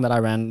a song that I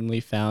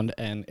randomly found,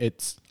 and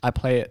I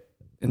play it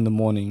in the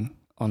morning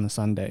on a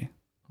Sunday,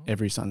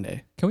 every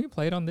Sunday. Can we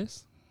play it on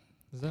this?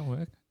 Does that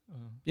work?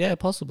 Yeah,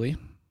 possibly. I you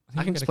can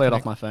gotta just play it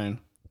off connect- my phone.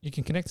 You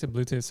can connect to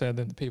Bluetooth so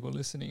that the people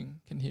listening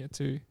can hear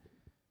too.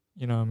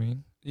 You know what I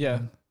mean? Yeah.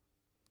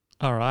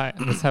 All right.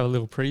 Let's have a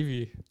little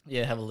preview.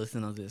 Yeah, have a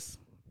listen of this.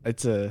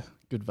 It's a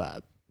good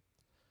vibe.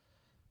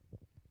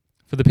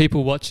 For the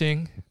people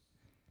watching,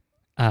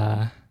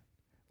 we're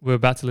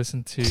about to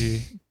listen to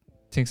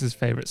Tinks'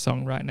 favorite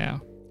song right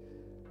now.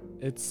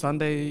 It's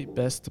Sunday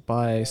Best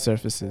by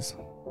Surfaces.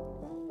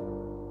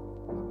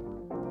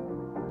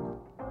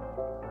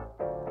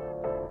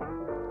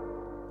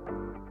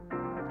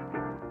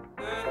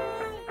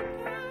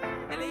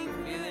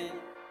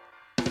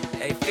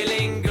 Hey,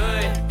 feeling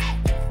good,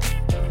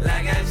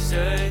 like I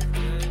should.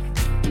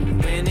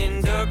 When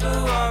in dark,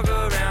 I walk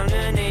around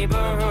the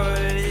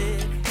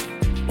neighborhood.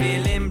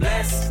 Feeling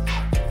blessed,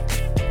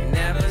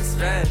 never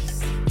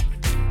stressed.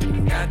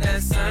 Got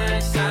that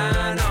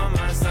sunshine on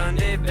my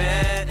Sunday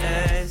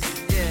best.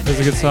 Yeah. That's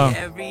a good song.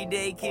 Every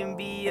day can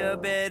be a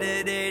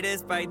better day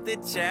despite the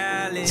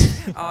challenge.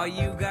 All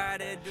you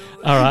gotta do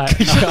is All right.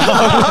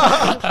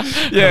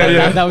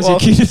 That was your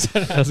cue to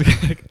turn. That's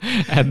good.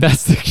 And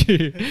that's the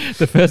cue.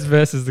 The first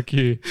verse is the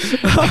cue.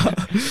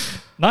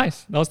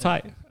 Nice. That was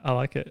tight. I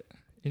like it.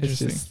 It's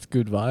Interesting. just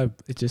good vibe.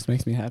 It just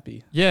makes me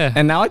happy. Yeah.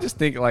 And now I just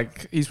think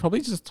like he's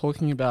probably just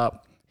talking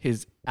about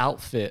his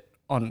outfit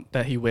on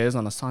that he wears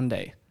on a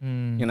Sunday.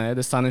 You know,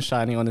 the sun is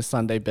shining on his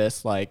Sunday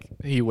best. Like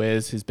he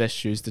wears his best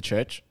shoes to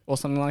church or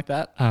something like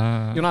that.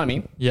 You know what I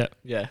mean? Yeah.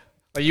 Yeah.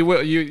 Like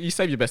you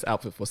save your best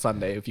outfit for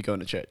Sunday if you go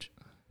into church.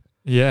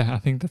 Yeah. I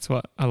think that's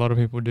what a lot of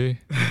people do.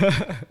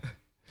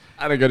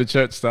 I don't go to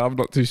church, so I'm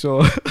not too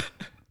sure.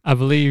 I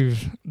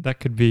believe that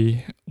could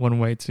be one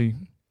way to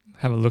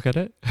have a look at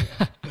it.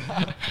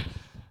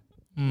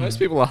 Most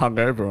people are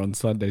hungover on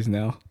Sundays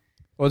now.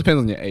 Well, it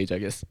depends on your age, I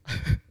guess.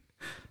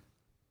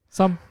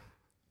 Some.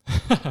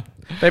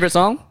 Favorite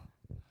song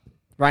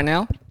right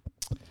now?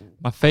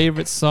 My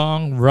favorite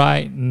song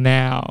right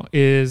now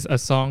is a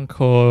song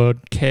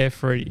called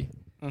Carefree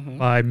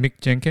by Mick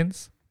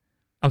Jenkins.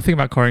 I'm thinking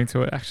about quoting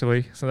to it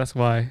actually, so that's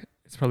why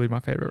it's probably my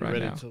favorite right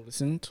Ready now. to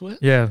listen to it?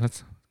 Yeah,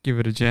 let's give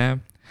it a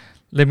jam.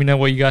 Let me know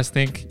what you guys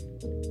think.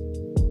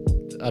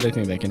 I don't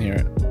think they can hear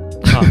it.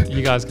 Oh,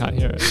 you guys can't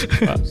hear it.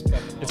 But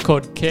it's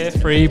called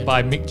Carefree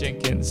by Mick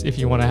Jenkins if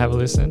you want to have a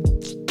listen.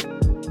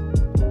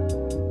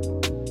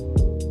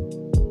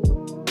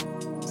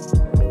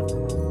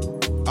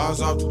 I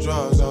was off the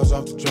drugs, I was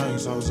off the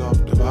drinks, I was off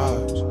the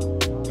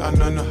vibes. Got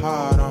nothing to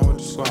hide, I'm with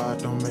the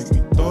squad, don't make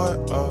me throw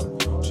it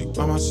up. She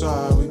by my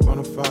side, we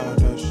bonafide,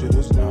 that shit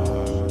is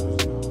nice.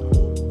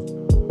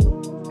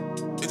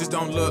 It just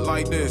don't look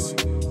like this.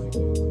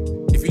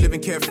 If you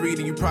living carefree,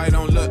 then you probably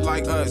don't look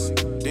like us.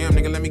 Damn,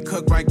 nigga, let me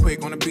cook right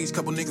quick. On the beach,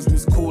 couple niggas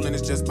was cool, and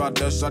it's just about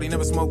dust. Shawty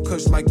never smoke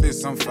kush like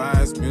this. I'm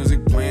fast,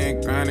 music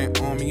playing, grinding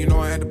on me. You know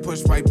I had to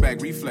push right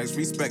back, reflex,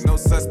 respect, no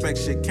suspect.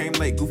 Shit came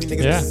late, goofy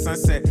niggas Yeah. miss the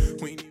sunset.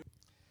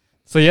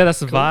 So yeah, that's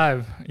the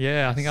vibe.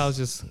 Yeah, I think I was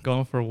just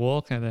going for a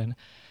walk and then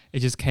it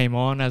just came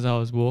on as I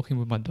was walking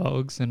with my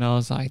dogs, and I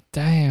was like,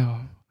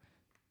 damn,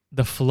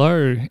 the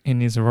flow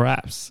in his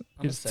raps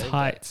I'm is gonna save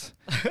tight.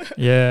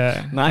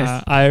 Yeah.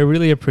 Nice. I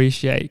really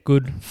appreciate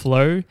good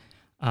flow,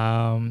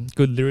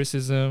 good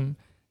lyricism,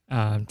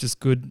 just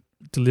good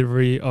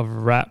delivery of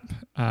rap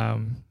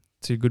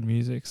to good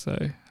music. So,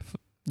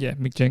 yeah,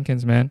 Mick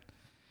Jenkins, man.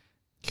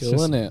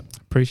 Killing it.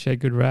 Appreciate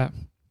good rap.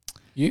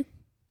 You?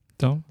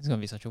 Dom? It's gonna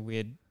be such a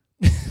weird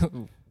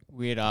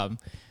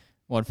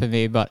one for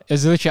me, but it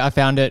was literally I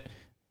found it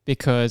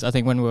because I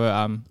think when we were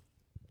I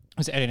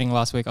was editing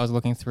last week, I was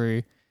looking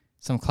through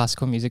some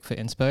classical music for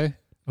inspo,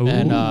 Ooh.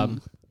 and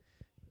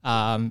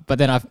but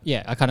then I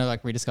kind of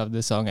like rediscovered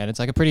this song, and it's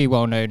like a pretty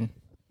well known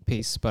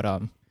piece, but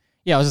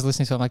yeah, I was just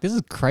listening to it. I'm like, this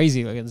is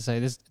crazy. Like, to say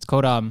this, it's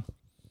called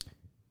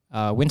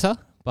Winter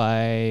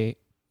by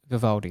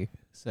Vivaldi.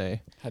 So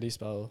How do you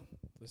spell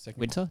the second?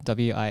 Winter, Wint.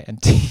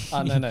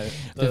 Oh, no. The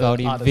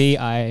Vivaldi,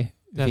 artist.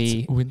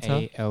 That's Winter?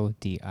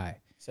 Vivaldi.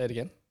 Say it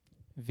again.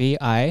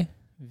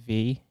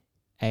 Vivaldi.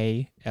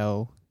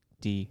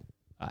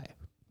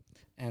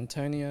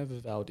 Antonio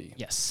Vivaldi.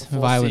 Yes, The Four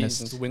violinist.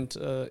 Seasons,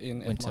 Winter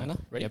in F Winter. minor.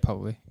 Right? Yeah,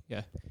 probably.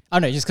 Yeah. I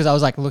don't know, just because I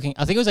was like looking.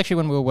 I think it was actually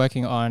when we were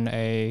working on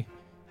a.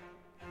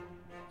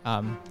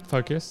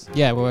 Focus.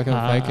 Yeah, we're working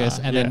on Focus,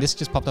 and yeah. then this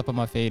just popped up on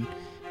my feed.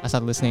 I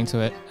started listening to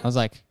it. I was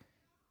like,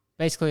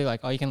 basically,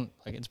 like, oh, you can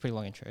like it's a pretty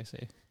long intro, so.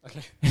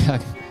 Okay.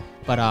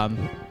 But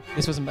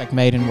this was like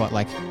made in what,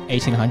 like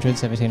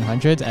 1800s,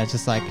 1700s, and it's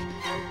just like,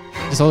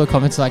 just all the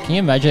comments are like, can you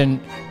imagine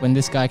when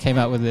this guy came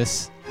out with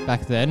this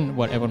back then?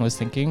 What everyone was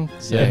thinking.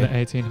 So in the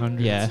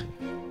 1800s.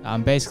 yeah,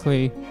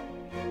 basically,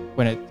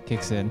 when it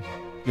kicks in,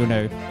 you'll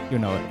know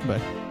it,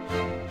 but.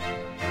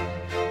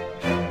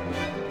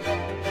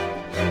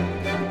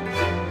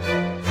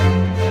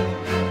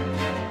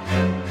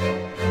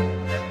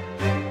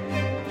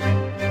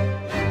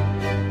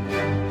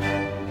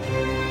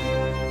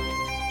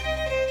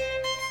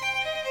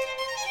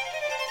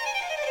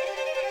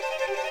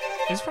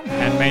 It's from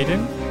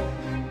Handmaiden.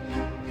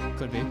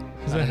 Could be. Is I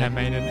it a don't know.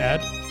 Handmaiden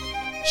ad?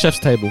 Chef's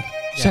Table.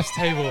 Yeah. Chef's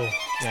Table.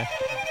 Yeah.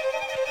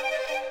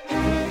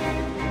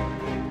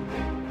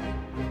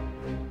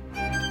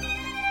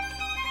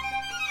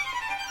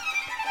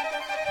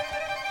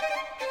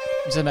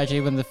 Just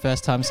imagine when the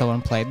first time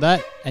someone played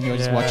that and you're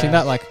just Yeah. watching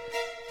that, like,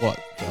 what?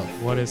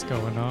 What is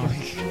going on?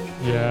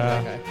 Yeah.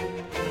 Okay.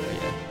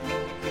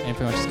 Yeah. And it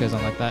pretty much just goes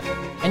on like that.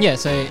 And yeah,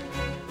 so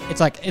it's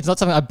like, it's not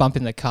something I bump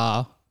in the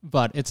car,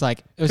 but it's like,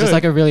 it was just Good.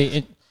 like a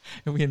really,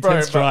 We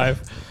intense Bro,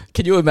 drive.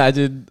 Can you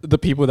imagine the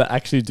people that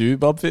actually do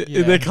bump it in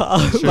Yeah. their car?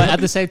 but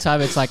at the same time,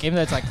 it's like, even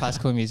though it's like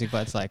classical music,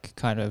 but it's like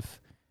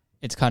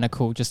it's kind of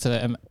cool just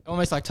to,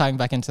 almost like tying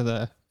back into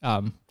the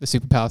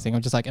superpower thing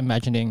of just like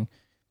imagining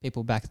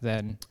people back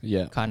then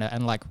Yeah. kind of,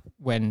 and like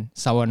when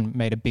someone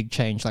made a big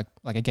change, like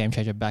a game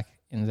changer back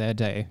in their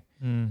day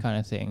Mm. kind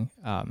of thing.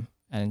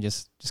 And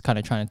just kind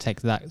of trying to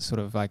take that sort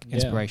of like Yeah.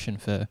 inspiration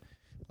for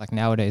like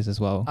nowadays as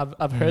well.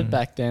 I've heard Mm.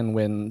 back then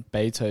when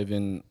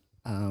Beethoven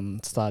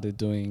started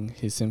doing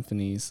his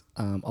symphonies,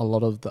 a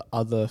lot of the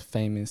other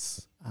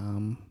famous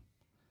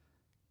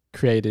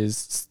creators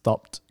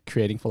stopped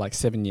creating for like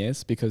 7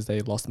 years because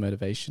they lost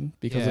motivation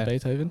because Yeah. of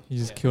Beethoven. You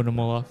just Yeah. killed them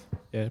all off.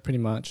 Yeah, pretty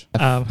much.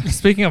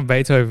 Speaking of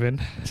Beethoven,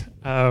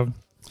 I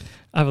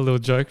have a little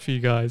joke for you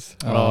guys.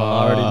 Oh,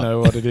 I already know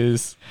what it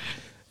is.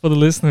 For the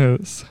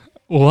listeners,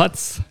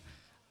 what's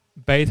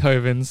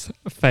Beethoven's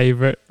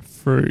favorite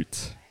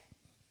fruit?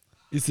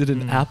 Is it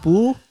an Mm.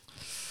 apple?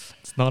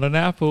 It's not an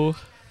apple.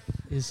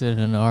 Is it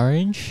an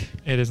orange?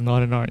 It is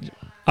not an orange.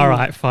 All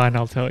right, fine,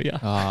 I'll tell you.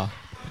 Ah,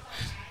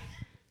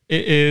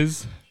 It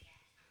is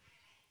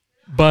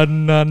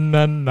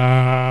banana.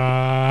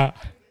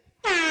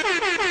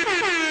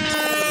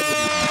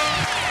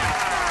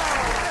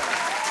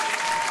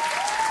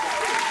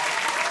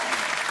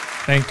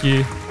 Thank you.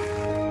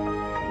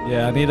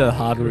 Yeah, I need a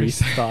hard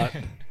restart.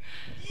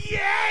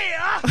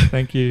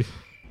 Thank you.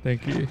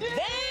 Thank you.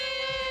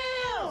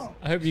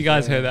 I hope you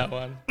guys heard that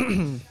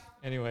one.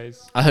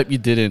 Anyways, I hope you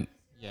didn't.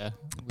 yeah.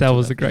 that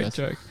was a great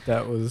joke.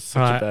 That was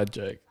such Alright. a bad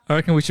joke. I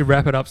reckon we should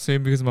wrap it up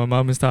soon because my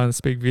mum is starting to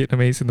speak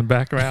Vietnamese in the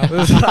background.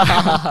 But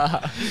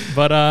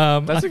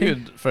That's I a think-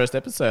 good first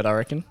episode, I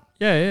reckon.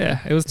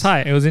 Yeah, it was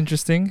tight. It was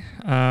interesting.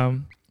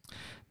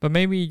 But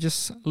maybe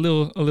just a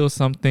little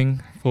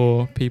something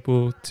for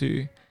people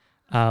to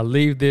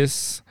leave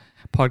this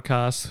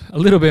podcast a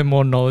little bit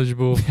more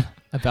knowledgeable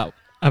About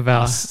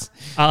about us.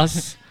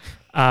 us.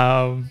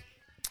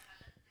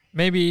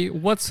 Maybe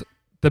what's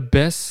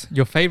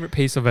your favorite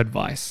piece of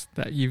advice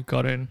that you've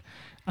gotten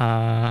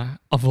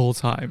of all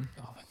time?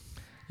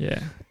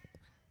 Yeah,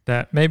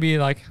 that maybe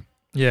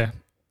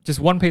just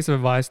one piece of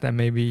advice that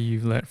maybe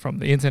you've learned from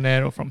the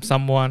internet or from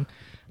someone.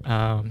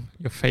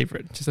 Your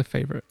favorite, just a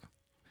favorite,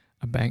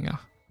 a banger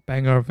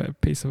of a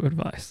piece of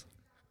advice.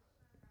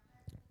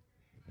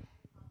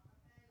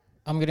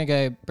 I'm going to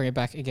go bring it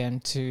back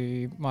again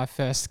to my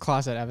first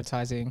class at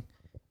advertising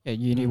at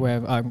uni, where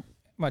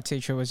my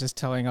teacher was just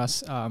telling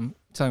us,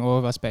 telling all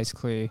of us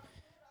basically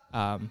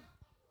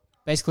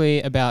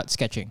about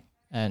sketching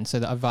And so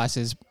the advice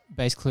is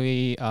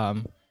basically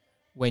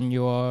when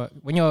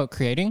you're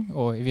creating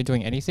or if you're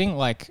doing anything,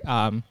 like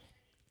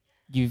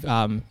you've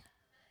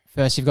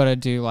first you've got to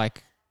do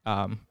like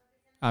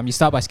you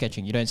start by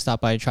sketching. You don't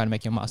start by trying to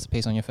make your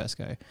masterpiece on your first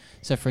go.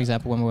 So for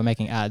example, when we were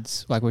making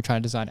ads, like we're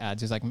trying to design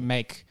ads, is like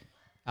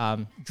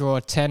draw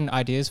 10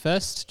 ideas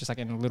first, just like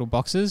in little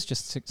boxes,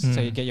 just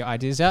so you get your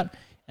ideas out.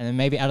 And then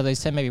maybe out of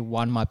those 10, maybe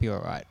one might be all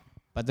right.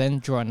 But then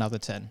draw another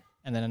 10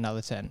 and then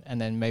another 10.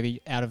 And then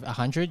maybe out of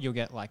 100, you'll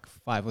get like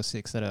 5 or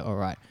 6 that are all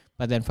right.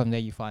 But then from there,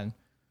 you find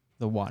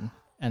the one.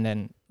 And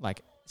then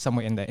like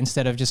somewhere in there,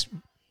 instead of just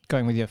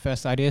going with your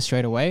first idea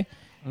straight away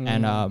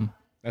and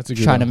that's a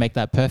good trying one. to make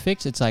that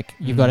perfect, it's like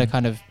you've got to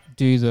kind of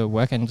do the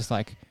work and just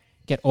like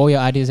get all your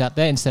ideas out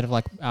there instead of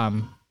like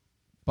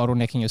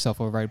bottlenecking yourself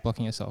or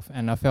roadblocking yourself.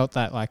 And I felt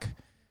that like,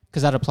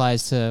 because that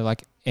applies to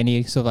like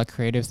any sort of like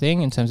creative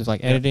thing in terms of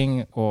like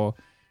editing or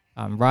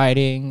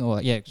writing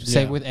or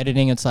say with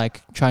editing, it's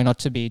like try not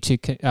to be too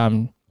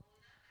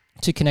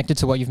connected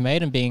to what you've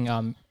made and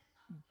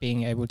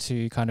being able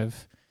to kind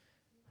of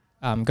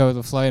go with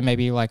the flow and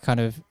maybe like kind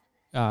of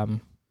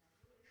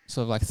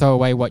sort of like throw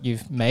away what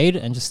you've made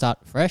and just start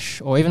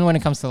fresh. Or even when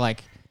it comes to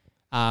like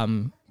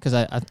because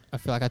I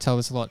feel like I tell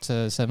this a lot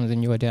to some of the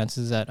newer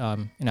dancers at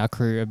in our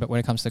crew, but when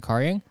it comes to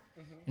choreoing,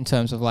 in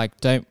terms of like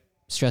don't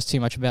stress too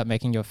much about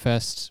making your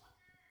first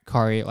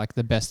choreo like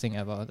the best thing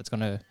ever that's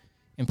gonna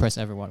impress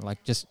everyone.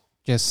 Like just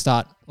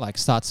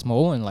start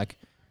small and like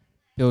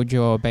build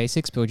your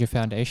basics, build your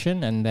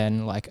foundation, and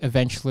then like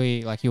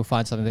eventually like you'll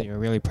find something that you're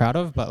really proud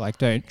of, but like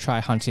don't try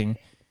hunting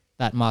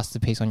that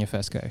masterpiece on your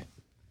first go.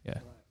 Yeah.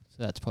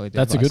 So that's probably the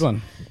That's advice. a good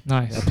one.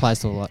 Nice. It applies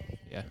to a lot.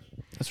 Yeah.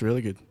 That's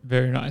really good.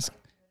 Very nice.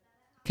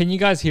 Can you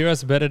guys hear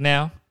us better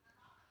now?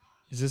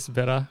 Is this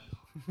better?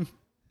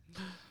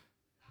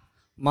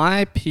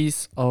 My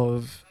piece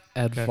of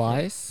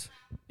advice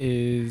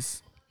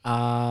is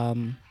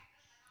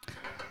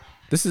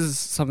this is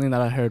something that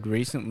I heard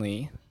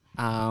recently,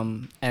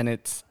 and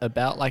it's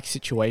about like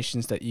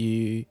situations that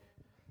you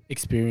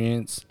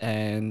experience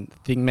and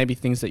maybe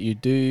things that you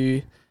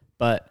do,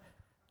 but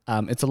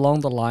it's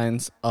along the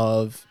lines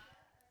of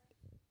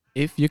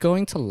if you're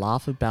going to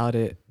laugh about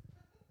it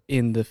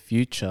in the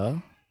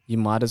future, you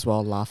might as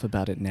well laugh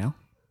about it now.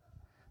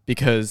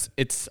 Because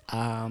it's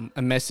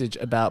a message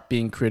about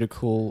being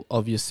critical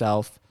of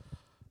yourself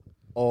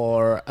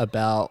or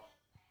about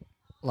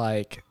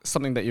like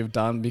something that you've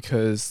done,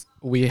 because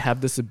we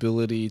have this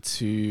ability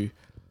to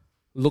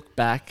look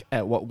back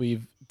at what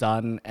we've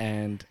done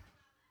and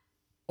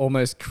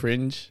almost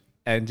cringe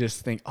and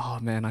just think, oh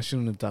man, I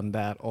shouldn't have done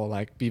that, or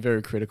like be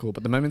very critical.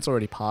 But the moment's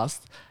already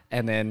passed,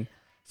 and then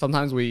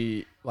sometimes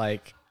we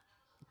like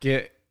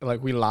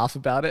we laugh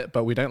about it,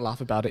 but we don't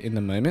laugh about it in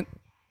the moment.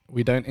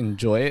 We don't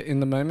enjoy it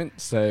in the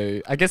moment.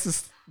 So I guess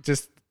it's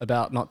just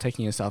about not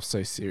taking yourself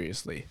so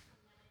seriously.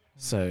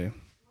 So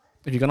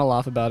if you're going to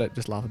laugh about it,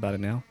 just laugh about it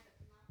now.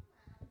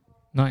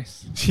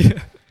 Nice.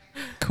 Yeah.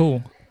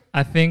 Cool.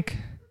 I think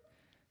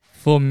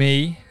for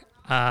me,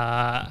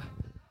 my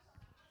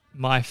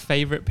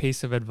favorite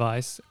piece of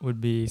advice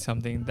would be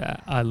something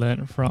that I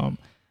learned from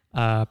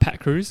Pat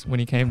Cruz when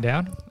he came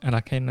down, and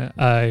I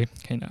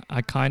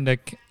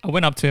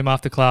went up to him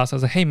after class. I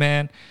was like, "Hey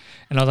man,"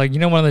 and I was like,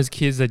 one of those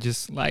kids that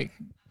just like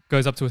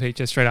goes up to a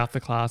teacher straight after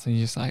class and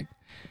he's just like,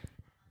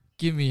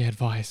 "Give me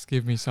advice,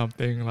 give me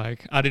something."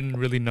 Like I didn't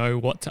really know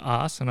what to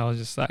ask, and I was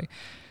just like,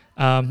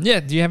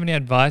 do you have any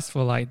advice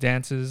for like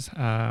dancers,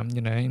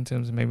 in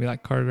terms of maybe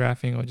like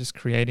choreographing or just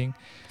creating?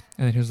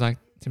 And then he was like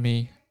to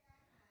me,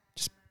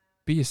 "Just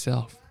be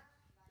yourself."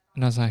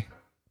 And I was like,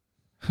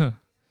 huh.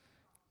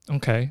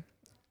 Okay.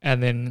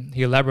 And then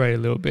he elaborated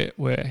a little bit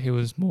where he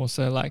was more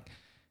so like,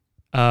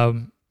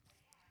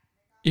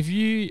 if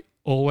you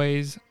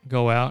always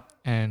go out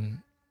and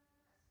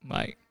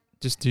like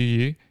just do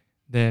you,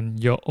 then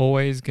you're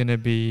always going to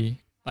be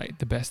like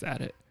the best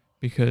at it,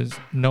 because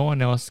no one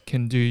else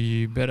can do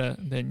you better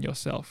than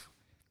yourself.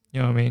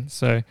 You know what I mean?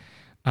 So,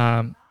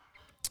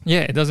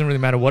 it doesn't really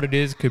matter what it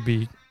is. It could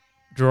be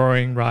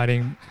drawing,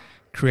 writing,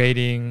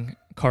 creating,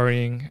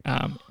 choreoing.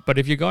 But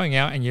if you're going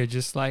out and you're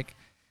just like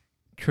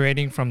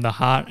creating from the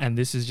heart, and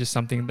this is just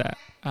something that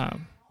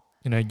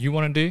you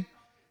want to do,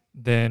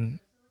 then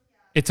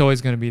it's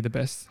always going to be the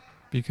best,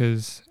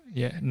 because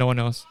no one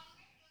else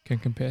can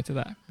compare to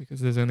that, because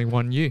there's only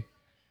one you.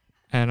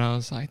 And I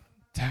was like,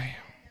 damn,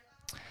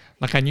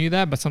 like I knew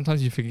that, but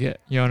sometimes you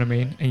forget, you know what I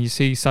mean? And you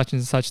see such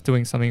and such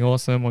doing something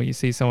awesome, or you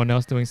see someone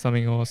else doing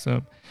something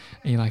awesome,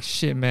 and you're like,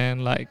 shit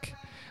man, like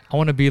I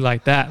want to be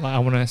like that, like I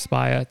want to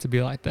aspire to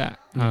be like that.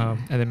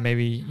 And then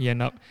maybe you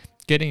end up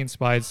getting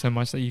inspired so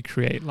much that you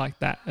create like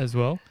that as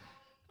well.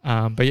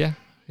 But yeah,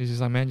 he's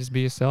just like, man, just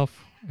be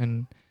yourself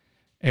and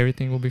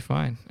everything will be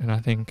fine. And I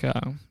think,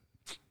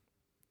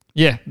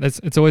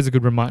 it's always a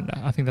good reminder.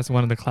 I think that's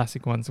one of the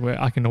classic ones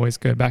where I can always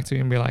go back to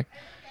and be like,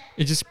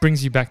 it just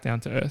brings you back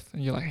down to earth.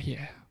 And you're like,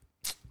 yeah,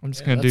 I'm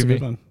just going to do me.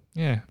 One.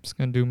 Yeah, I'm just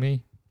going to do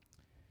me.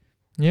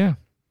 Yeah.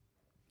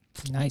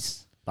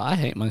 Nice. But I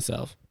hate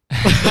myself.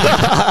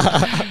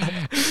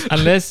 Unless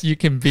Unless you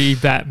can be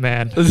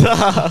Batman.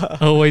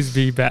 Always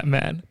be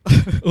Batman.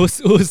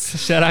 Us.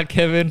 Shout out,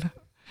 Kevin.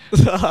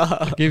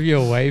 I'll give you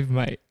a wave,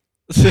 mate.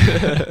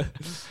 That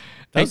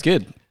was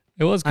good.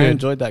 It was I good.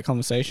 enjoyed that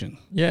conversation.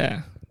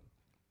 Yeah.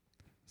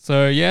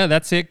 So yeah,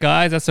 that's it,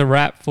 guys. That's a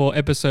wrap for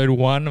episode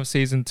 1 of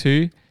season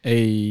 2.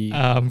 We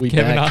Kevin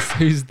back. asked,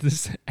 "Who's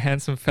this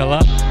handsome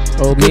fella?"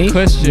 Oh, Good me?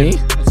 question. Me?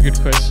 That's a good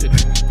question.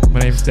 My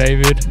name's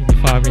David. You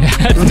can find me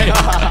at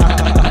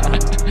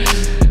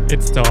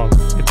It's Tom.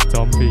 It's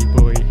Tom B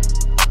Boy.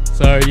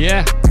 So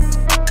yeah.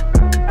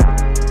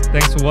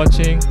 Thanks for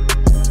watching.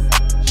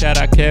 Shout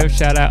out Kev.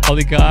 Shout out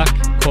Oligarch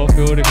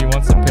Caulfield. If you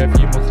want some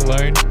perfume or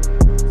cologne,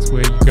 that's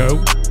where you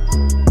go.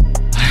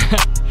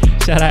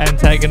 Shout out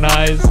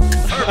Antagonize.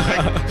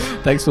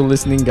 Thanks for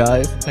listening,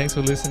 guys. Thanks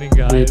for listening,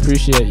 guys. We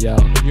appreciate y'all.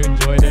 If you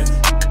enjoyed it,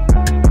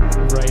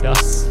 rate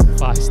us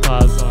 5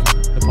 stars on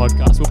the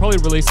podcast. We'll probably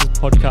release this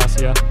podcast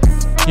here.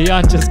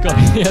 Kian just got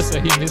here, so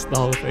he missed the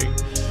whole thing.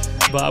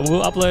 But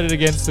we'll upload it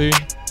again soon.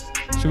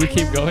 Should we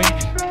keep going?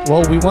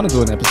 Well, we want to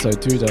do an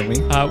episode 2, don't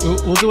we?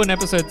 We'll do an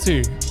episode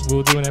 2.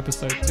 We'll do an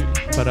episode 2.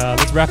 But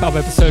let's wrap up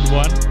episode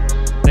 1.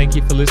 Thank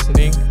you for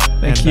listening.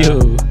 Thank And,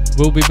 you.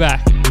 We'll be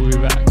back.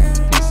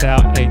 Peace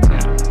out,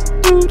 A-Town.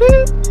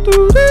 Do-do,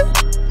 do-do,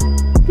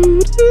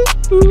 do-do,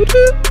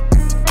 do-do.